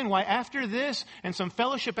reason why after this and some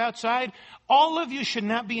fellowship outside, all of you should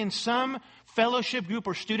not be in some fellowship group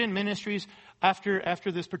or student ministries after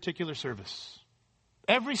this particular service.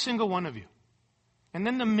 Every single one of you. And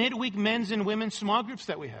then the midweek men's and women's small groups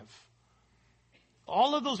that we have.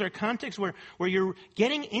 All of those are contexts where you're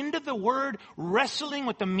getting into the Word, wrestling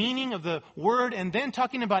with the meaning of the Word, and then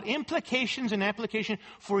talking about implications and application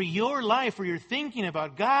for your life, where you're thinking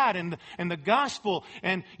about God and the gospel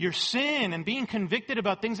and your sin and being convicted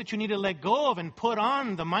about things that you need to let go of and put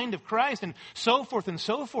on the mind of Christ and so forth and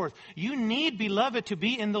so forth. You need, beloved, to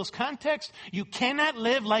be in those contexts. You cannot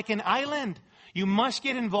live like an island. You must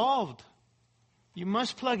get involved. You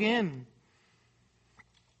must plug in.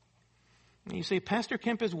 And you say, Pastor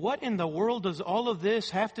Kempis, what in the world does all of this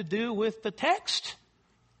have to do with the text?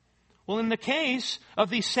 Well, in the case of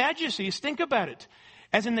these Sadducees, think about it.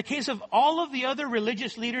 As in the case of all of the other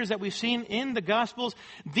religious leaders that we've seen in the Gospels,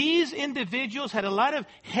 these individuals had a lot of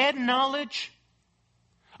head knowledge,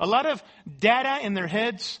 a lot of data in their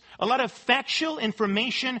heads, a lot of factual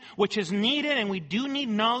information which is needed, and we do need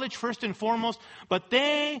knowledge first and foremost, but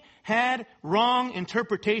they had wrong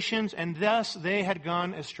interpretations and thus they had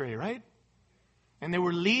gone astray, right? And they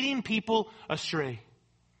were leading people astray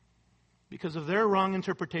because of their wrong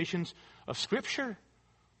interpretations of Scripture.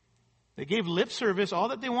 They gave lip service, all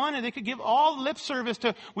that they wanted. They could give all lip service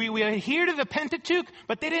to, we adhere to the Pentateuch,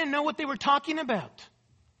 but they didn't know what they were talking about.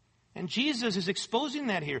 And Jesus is exposing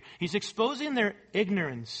that here. He's exposing their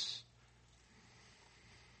ignorance.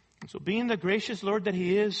 And so being the gracious Lord that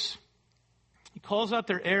He is, He calls out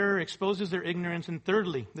their error, exposes their ignorance. And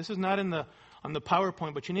thirdly, this is not in the on the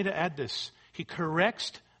PowerPoint, but you need to add this. He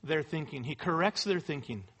corrects their thinking. He corrects their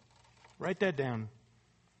thinking. Write that down.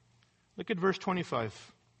 Look at verse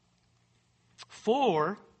 25.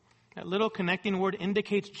 For, that little connecting word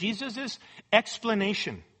indicates Jesus'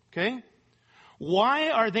 explanation. Okay? Why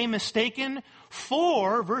are they mistaken?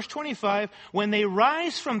 For, verse 25, when they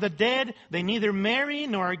rise from the dead, they neither marry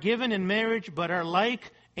nor are given in marriage, but are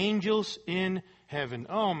like angels in heaven.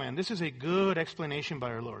 Oh man, this is a good explanation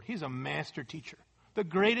by our Lord. He's a master teacher. The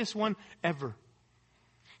greatest one ever.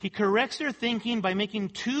 He corrects their thinking by making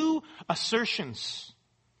two assertions,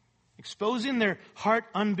 exposing their heart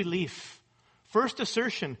unbelief. First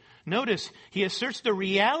assertion, notice, he asserts the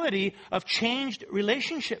reality of changed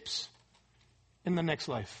relationships in the next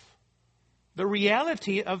life. The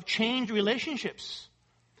reality of changed relationships.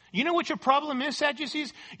 You know what your problem is,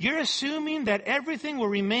 Sadducees? You're assuming that everything will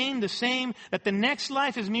remain the same, that the next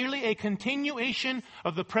life is merely a continuation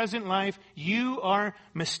of the present life. You are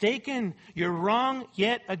mistaken. You're wrong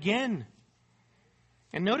yet again.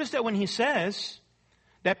 And notice that when he says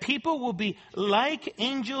that people will be like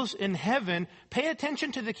angels in heaven, pay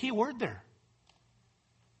attention to the key word there.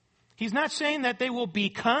 He's not saying that they will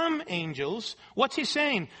become angels. What's he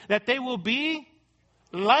saying? That they will be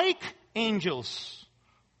like angels.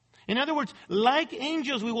 In other words, like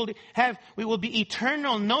angels, we will be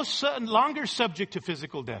eternal, no longer subject to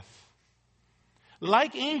physical death.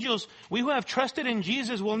 Like angels, we who have trusted in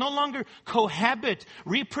Jesus will no longer cohabit,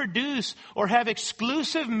 reproduce, or have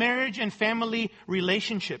exclusive marriage and family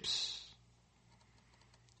relationships.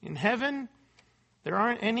 In heaven, there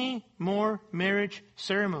aren't any more marriage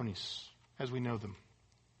ceremonies as we know them.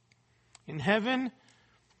 In heaven,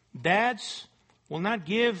 dads will not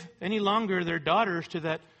give any longer their daughters to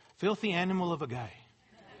that filthy animal of a guy.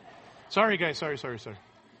 Sorry, guys. Sorry.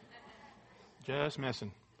 Just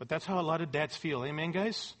messing. But that's how a lot of dads feel. Amen,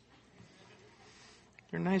 guys?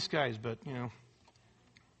 They're nice guys, but,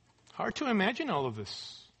 hard to imagine all of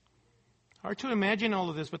this.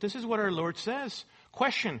 But this is what our Lord says.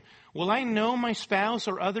 Question, will I know my spouse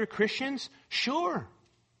or other Christians? Sure.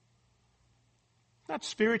 Not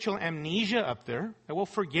spiritual amnesia up there. I will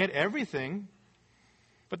forget everything.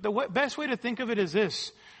 But the best way to think of it is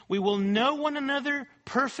this. We will know one another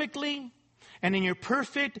perfectly. And in your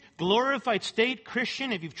perfect, glorified state,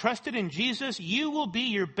 Christian, if you've trusted in Jesus, you will be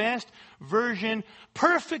your best version,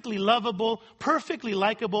 perfectly lovable, perfectly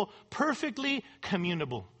likable, perfectly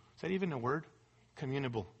communable. Is that even a word?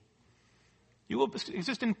 Communable. You will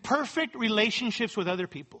exist in perfect relationships with other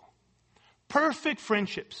people. Perfect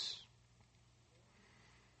friendships.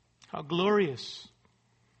 How glorious.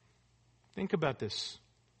 Think about this.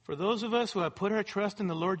 For those of us who have put our trust in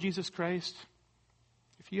the Lord Jesus Christ,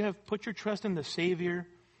 if you have put your trust in the Savior,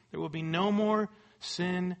 there will be no more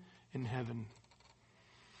sin in heaven.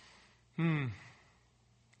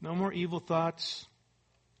 No more evil thoughts,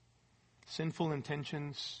 sinful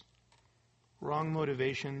intentions, wrong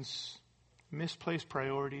motivations, misplaced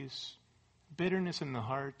priorities, bitterness in the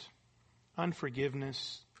heart,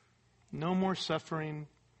 unforgiveness, no more suffering,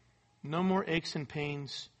 no more aches and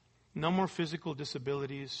pains, no more physical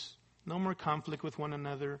disabilities, no more conflict with one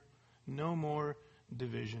another, no more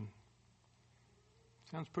division.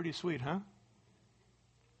 Sounds pretty sweet, huh?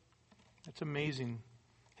 That's amazing.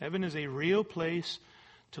 Heaven is a real place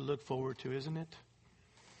to look forward to, isn't it?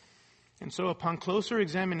 And so upon closer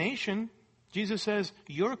examination, Jesus says,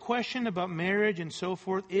 your question about marriage and so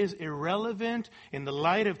forth is irrelevant in the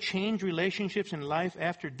light of changed relationships in life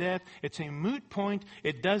after death. It's a moot point.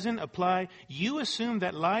 It doesn't apply. You assume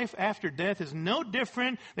that life after death is no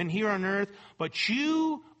different than here on earth, but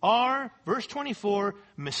you are, verse 24,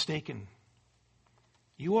 mistaken.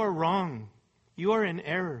 You are wrong. You are in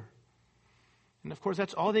error. And of course,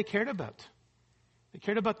 that's all they cared about. They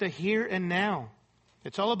cared about the here and now.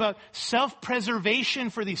 It's all about self-preservation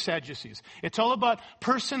for these Sadducees. It's all about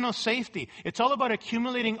personal safety. It's all about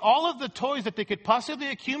accumulating all of the toys that they could possibly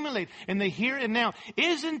accumulate in the here and now.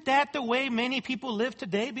 Isn't that the way many people live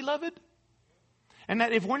today, beloved? And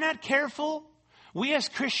that if we're not careful, we as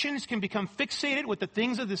Christians can become fixated with the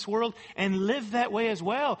things of this world and live that way as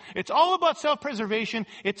well. It's all about self-preservation.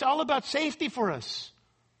 It's all about safety for us.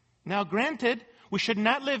 Now, granted, we should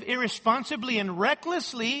not live irresponsibly and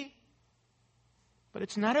recklessly, but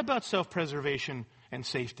it's not about self-preservation and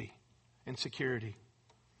safety and security.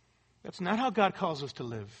 That's not how God calls us to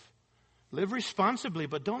live. Live responsibly,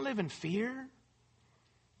 but don't live in fear.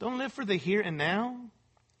 Don't live for the here and now.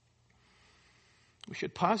 We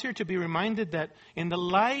should pause here to be reminded that in the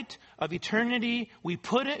light of eternity, we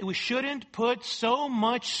shouldn't put so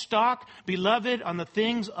much stock, beloved, on the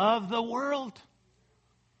things of the world.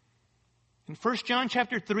 In 1 John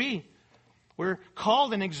chapter 3, We're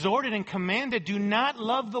called and exhorted and commanded, do not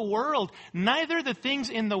love the world, neither the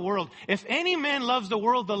things in the world. If any man loves the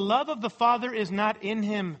world, the love of the Father is not in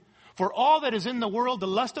him. For all that is in the world, the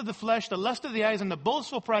lust of the flesh, the lust of the eyes, and the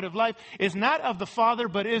boastful pride of life, is not of the Father,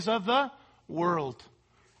 but is of the world.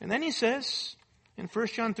 And then he says in 1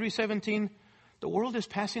 John 3:17, the world is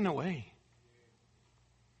passing away.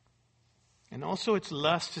 And also its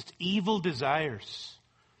lusts, its evil desires.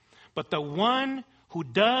 But the one who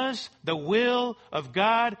does the will of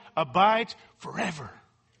God abides forever.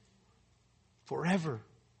 Forever.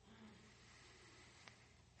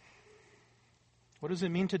 What does it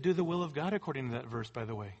mean to do the will of God according to that verse, by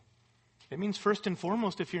the way? It means first and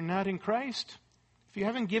foremost, if you're not in Christ, if you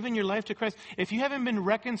haven't given your life to Christ, if you haven't been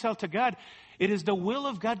reconciled to God, it is the will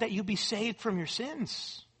of God that you be saved from your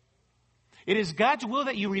sins. It is God's will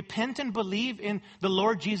that you repent and believe in the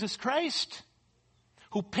Lord Jesus Christ,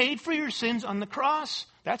 who paid for your sins on the cross.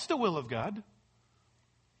 That's the will of God.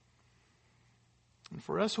 And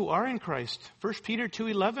for us who are in Christ, 1 Peter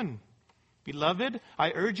 2:11, beloved,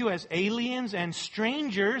 I urge you as aliens and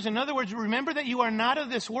strangers. In other words, remember that you are not of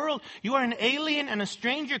this world. You are an alien and a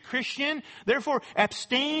stranger Christian. Therefore,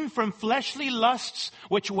 abstain from fleshly lusts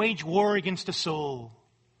which wage war against the soul.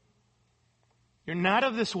 You're not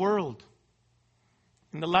of this world.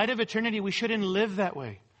 In the light of eternity, we shouldn't live that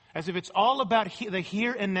way. As if it's all about the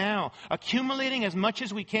here and now, accumulating as much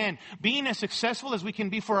as we can, being as successful as we can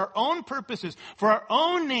be for our own purposes, for our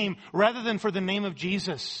own name, rather than for the name of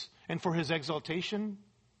Jesus and for His exaltation.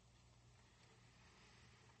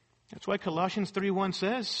 That's why Colossians 3:1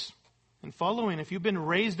 says, and following, if you've been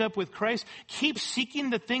raised up with Christ, keep seeking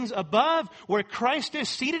the things above, where Christ is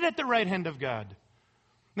seated at the right hand of God.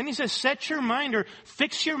 Then he says, set your mind or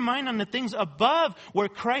fix your mind on the things above, where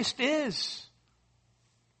Christ is.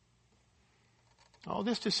 All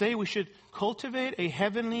this to say we should cultivate a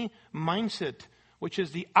heavenly mindset, which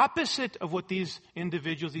is the opposite of what these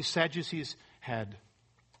individuals, these Sadducees, had.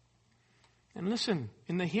 And listen,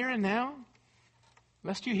 in the here and now,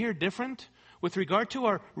 lest you hear different, with regard to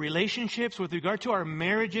our relationships, with regard to our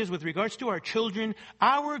marriages, with regards to our children,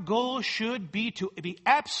 our goal should be to be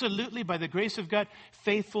absolutely, by the grace of God,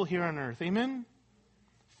 faithful here on earth. Amen?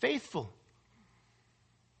 Faithful.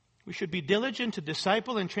 We should be diligent to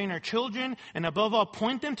disciple and train our children, and above all,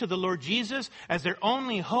 point them to the Lord Jesus as their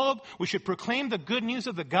only hope. We should proclaim the good news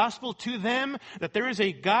of the gospel to them, that there is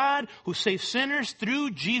a God who saves sinners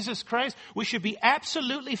through Jesus Christ. We should be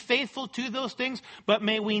absolutely faithful to those things, but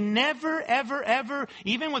may we never, ever, ever,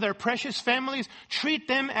 even with our precious families, treat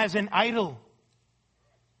them as an idol.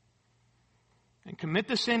 And commit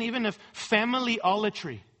the sin even of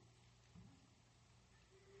family-olatry,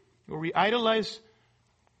 where we idolize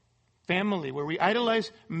family, where we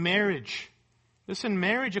idolize marriage. Listen,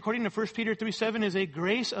 marriage, according to 1 Peter 3:7, is a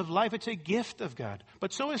grace of life. It's a gift of God.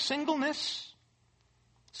 But so is singleness.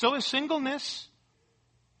 So is singleness.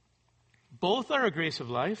 Both are a grace of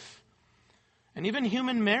life. And even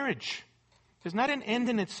human marriage is not an end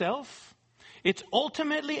in itself. It's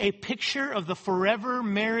ultimately a picture of the forever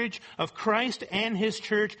marriage of Christ and His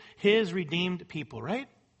church, His redeemed people, right?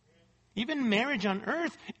 Even marriage on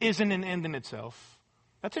earth isn't an end in itself.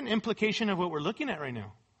 That's an implication of what we're looking at right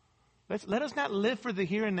now. Let us not live for the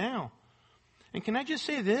here and now. And can I just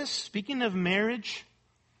say this, speaking of marriage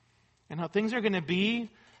and how things are going to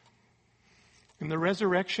be in the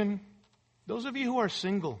resurrection, those of you who are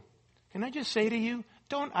single, can I just say to you,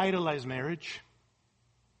 don't idolize marriage.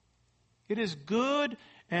 It is good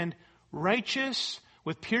and righteous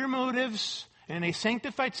with pure motives and a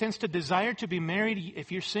sanctified sense to desire to be married.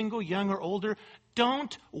 If you're single, young or older,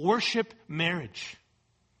 don't worship marriage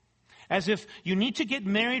as if you need to get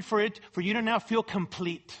married for you to now feel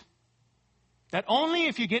complete. That only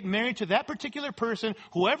if you get married to that particular person,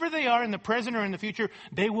 whoever they are in the present or in the future,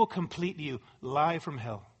 they will complete you. Lie from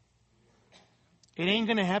hell. It ain't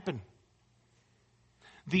going to happen.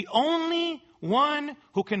 The only one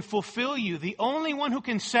who can fulfill you, the only one who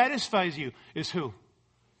can satisfy you is who?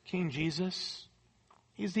 King Jesus.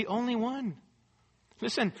 He's the only one.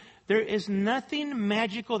 Listen, there is nothing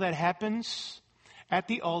magical that happens at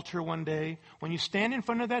the altar one day when you stand in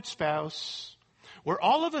front of that spouse, where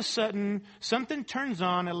all of a sudden something turns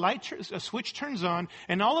on, a switch turns on,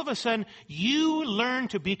 and all of a sudden you learn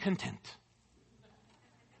to be content.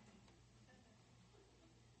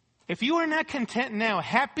 If you are not content now,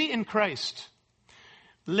 happy in Christ,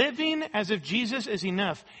 living as if Jesus is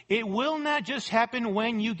enough, it will not just happen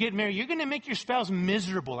when you get married. You're going to make your spouse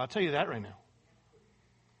miserable. I'll tell you that right now.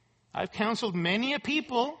 I've counseled many a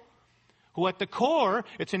people who at the core,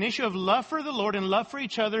 it's an issue of love for the Lord and love for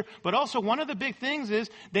each other. But also one of the big things is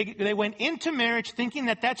they went into marriage thinking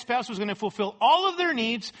that spouse was going to fulfill all of their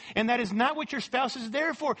needs. And that is not what your spouse is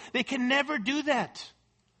there for. They can never do that.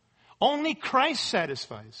 Only Christ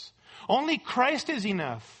satisfies. Only Christ is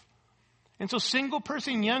enough. And so single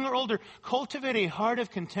person, young or older, cultivate a heart of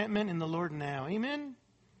contentment in the Lord now. Amen?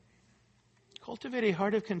 Cultivate a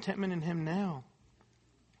heart of contentment in Him now.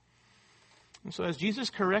 And so as Jesus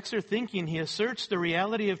corrects their thinking, He asserts the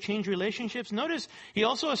reality of changed relationships. Notice, He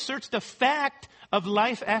also asserts the fact of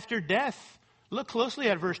life after death. Look closely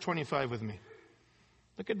at verse 25 with me.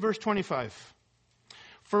 Look at verse 25.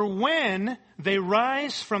 For when they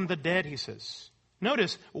rise from the dead, He says.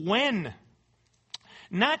 Notice, when.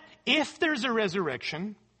 Not if there's a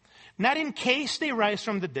resurrection. Not in case they rise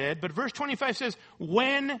from the dead, but verse 25 says,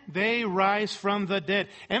 when they rise from the dead.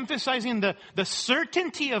 Emphasizing the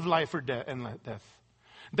certainty of life or death.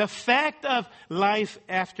 The fact of life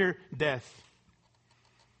after death.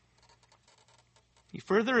 He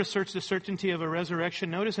further asserts the certainty of a resurrection.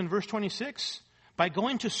 Notice in verse 26, by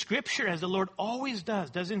going to Scripture, as the Lord always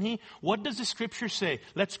does, doesn't He? What does the Scripture say?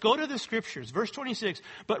 Let's go to the Scriptures. Verse 26,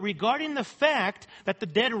 but regarding the fact that the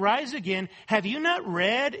dead rise again, have you not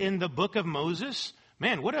read in the book of Moses?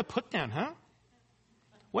 Man, what a put down, huh?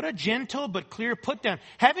 What a gentle but clear put down.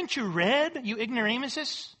 Haven't you read, you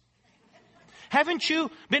ignoramuses? Haven't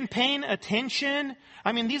you been paying attention?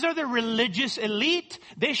 I mean, these are the religious elite.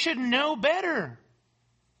 They should know better.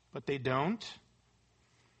 But they don't.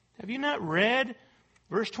 Have you not read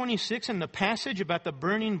verse 26 in the passage about the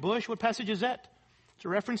burning bush? What passage is that? It's a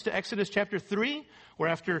reference to Exodus chapter 3, where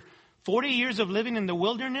after 40 years of living in the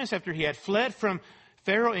wilderness, after he had fled from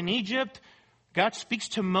Pharaoh in Egypt, God speaks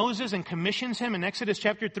to Moses and commissions him in Exodus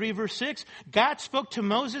chapter 3, verse 6. God spoke to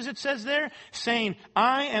Moses, it says there, saying,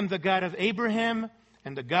 I am the God of Abraham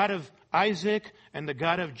and the God of Isaac and the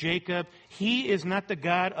God of Jacob. He is not the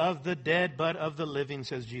God of the dead, but of the living,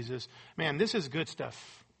 says Jesus. Man, this is good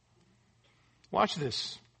stuff. Watch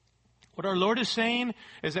this. What our Lord is saying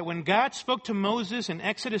is that when God spoke to Moses in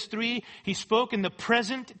Exodus 3, He spoke in the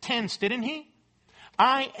present tense, didn't He?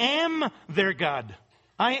 I am their God.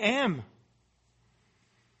 I am.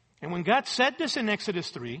 And when God said this in Exodus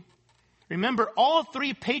 3, remember all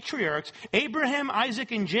three patriarchs, Abraham,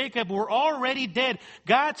 Isaac, and Jacob, were already dead.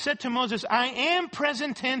 God said to Moses, I am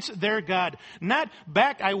present tense their God. Not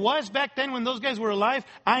back, I was back then when those guys were alive.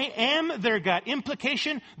 I am their God.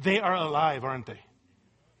 Implication, they are alive, aren't they?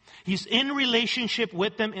 He's in relationship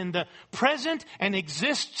with them in the present and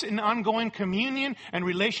exists in ongoing communion and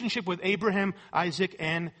relationship with Abraham, Isaac,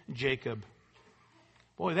 and Jacob.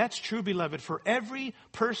 Boy, that's true, beloved, for every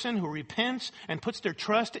person who repents and puts their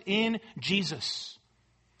trust in Jesus.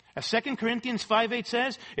 As 2 Corinthians 5:8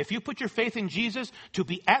 says, if you put your faith in Jesus, to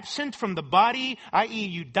be absent from the body, i.e.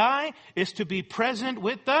 you die, is to be present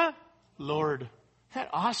with the Lord. Isn't that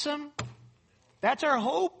awesome? That's our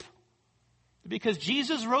hope. Because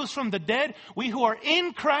Jesus rose from the dead, we who are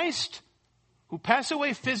in Christ, who pass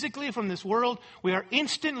away physically from this world, we are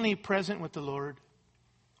instantly present with the Lord.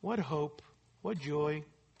 What hope. What joy.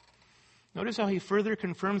 Notice how He further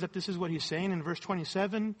confirms that this is what He's saying in verse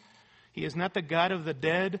 27. He is not the God of the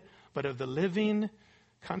dead, but of the living.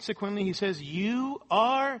 Consequently, He says, you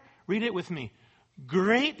are, read it with me,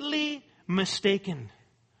 greatly mistaken.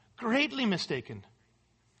 Greatly mistaken.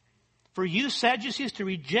 For you Sadducees, to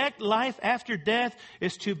reject life after death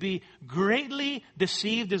is to be greatly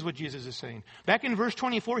deceived, is what Jesus is saying. Back in verse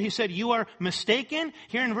 24, He said, you are mistaken.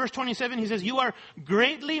 Here in verse 27, He says, you are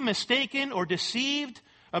greatly mistaken or deceived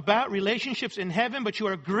about relationships in heaven, but you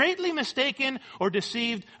are greatly mistaken or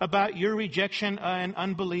deceived about your rejection and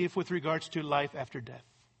unbelief with regards to life after death.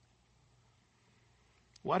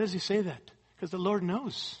 Why does He say that? Because the Lord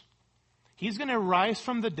knows. He's going to rise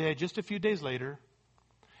from the dead just a few days later.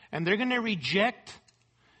 And they're going to reject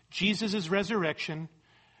Jesus' resurrection.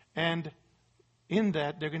 And in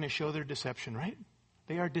that, they're going to show their deception, right?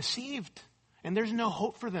 They are deceived. And there's no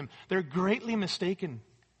hope for them. They're greatly mistaken.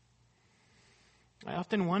 I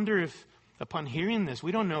often wonder if, upon hearing this,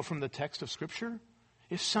 we don't know from the text of Scripture,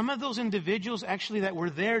 if some of those individuals actually that were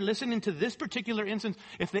there listening to this particular instance,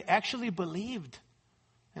 if they actually believed.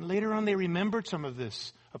 And later on they remembered some of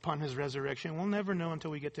this upon His resurrection. We'll never know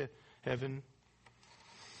until we get to heaven.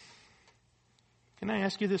 Can I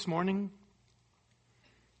ask you this morning,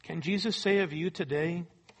 can Jesus say of you today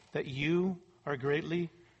that you are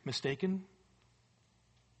greatly mistaken?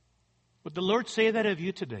 Would the Lord say that of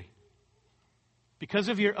you today? Because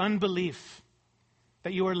of your unbelief,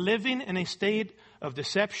 that you are living in a state of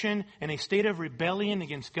deception, in a state of rebellion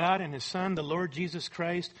against God and His Son, the Lord Jesus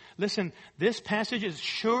Christ, listen, this passage is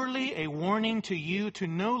surely a warning to you to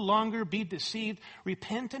no longer be deceived.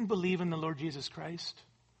 Repent and believe in the Lord Jesus Christ.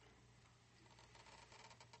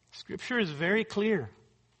 Scripture is very clear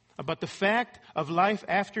about the fact of life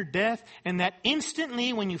after death, and that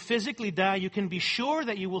instantly when you physically die, you can be sure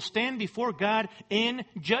that you will stand before God in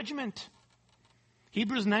judgment.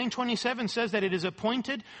 Hebrews 9:27 says that it is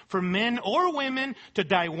appointed for men or women to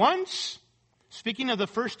die once, speaking of the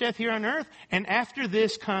first death here on earth, and after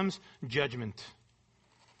this comes judgment.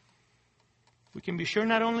 We can be sure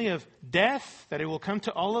not only of death, that it will come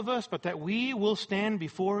to all of us, but that we will stand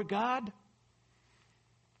before God.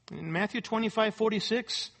 In Matthew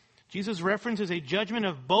 25:46, Jesus references a judgment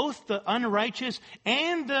of both the unrighteous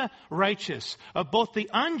and the righteous, of both the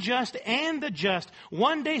unjust and the just.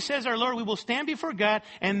 One day, says our Lord, we will stand before God,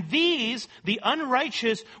 and these, the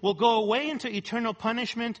unrighteous, will go away into eternal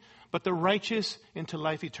punishment, but the righteous into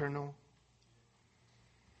life eternal.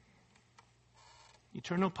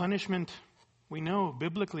 Eternal punishment, we know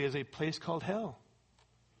biblically, is a place called hell.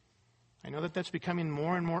 I know that that's becoming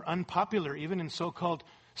more and more unpopular, even in so-called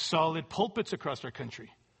solid pulpits across our country.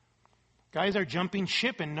 Guys are jumping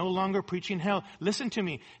ship and no longer preaching hell. Listen to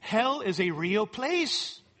me. Hell is a real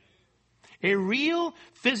place. A real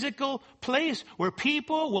physical place where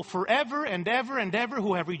people will forever and ever and ever,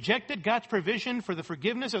 who have rejected God's provision for the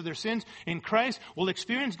forgiveness of their sins in Christ, will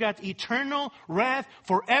experience God's eternal wrath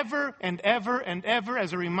forever and ever and ever,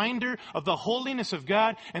 as a reminder of the holiness of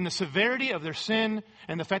God and the severity of their sin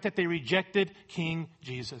and the fact that they rejected King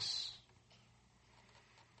Jesus.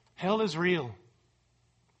 Hell is real.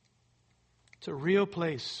 It's a real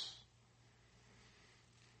place.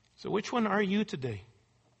 So which one are you today?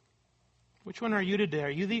 Which one are you today?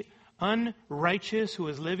 Are you the unrighteous who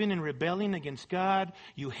is living in rebellion against God?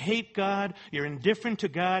 You hate God. You're indifferent to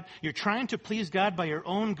God. You're trying to please God by your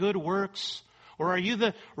own good works. Or are you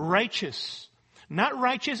the righteous? Not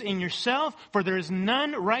righteous in yourself, for there is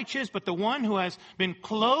none righteous but the one who has been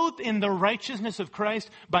clothed in the righteousness of Christ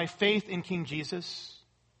by faith in King Jesus.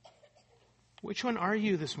 Which one are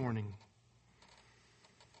you this morning?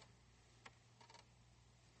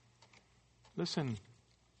 Listen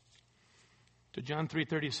to John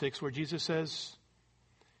 3:36, where Jesus says,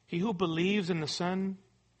 "He who believes in the Son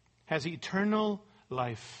has eternal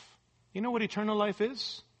life." You know what eternal life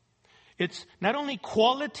is? It's not only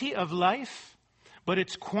quality of life, but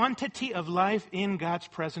it's quantity of life in God's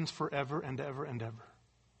presence forever and ever and ever.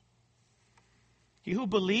 He who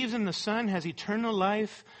believes in the Son has eternal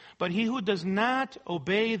life, but he who does not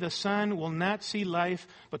obey the Son will not see life,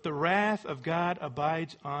 but the wrath of God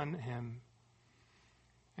abides on him.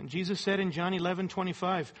 And Jesus said in John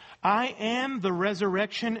 11:25, "I am the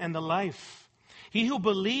resurrection and the life. He who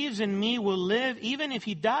believes in me will live even if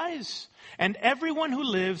he dies. And everyone who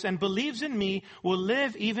lives and believes in me will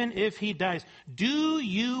live even if he dies." Do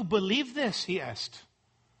you believe this? He asked.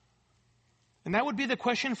 And that would be the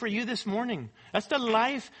question for you this morning. That's the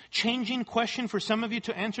life-changing question for some of you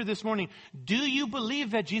to answer this morning. Do you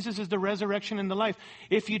believe that Jesus is the resurrection and the life?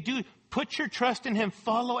 If you do, put your trust in Him.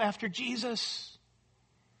 Follow after Jesus.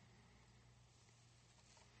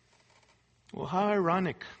 Well, how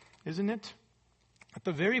ironic, isn't it? That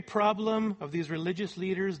the very problem of these religious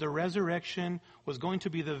leaders, the resurrection, was going to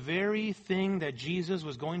be the very thing that Jesus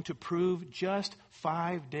was going to prove just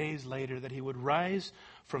 5 days later, that He would rise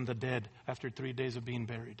from the dead after 3 days of being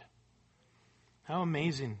buried. How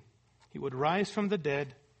amazing. He would rise from the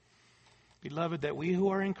dead. Beloved, that we who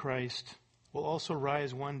are in Christ will also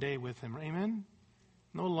rise one day with Him. Amen?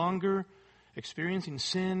 No longer experiencing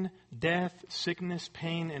sin, death, sickness,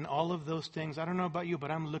 pain, and all of those things. I don't know about you,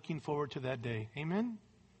 but I'm looking forward to that day. Amen?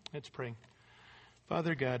 Let's pray.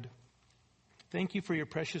 Father God, thank You for Your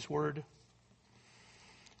precious word.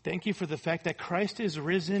 Thank You for the fact that Christ is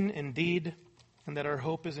risen indeed, and that our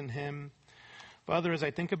hope is in Him. Father, as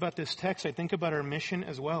I think about this text, I think about our mission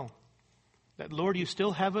as well. That, Lord, You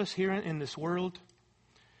still have us here in this world.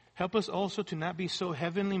 Help us also to not be so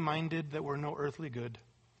heavenly minded that we're no earthly good.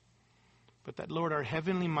 But that, Lord, our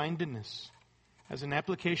heavenly mindedness, as an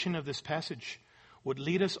application of this passage, would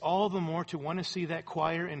lead us all the more to want to see that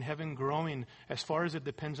choir in heaven growing as far as it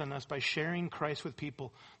depends on us by sharing Christ with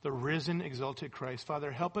people, the risen, exalted Christ.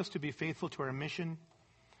 Father, help us to be faithful to our mission.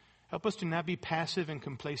 Help us to not be passive and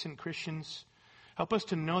complacent Christians. Help us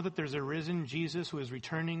to know that there's a risen Jesus who is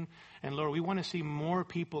returning. And Lord, we want to see more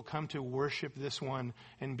people come to worship this one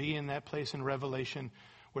and be in that place in Revelation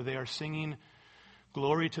where they are singing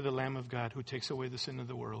glory to the Lamb of God who takes away the sin of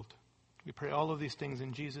the world. We pray all of these things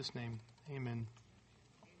in Jesus' name. Amen.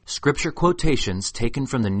 Scripture quotations taken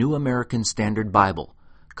from the New American Standard Bible.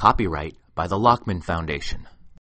 Copyright by the Lockman Foundation.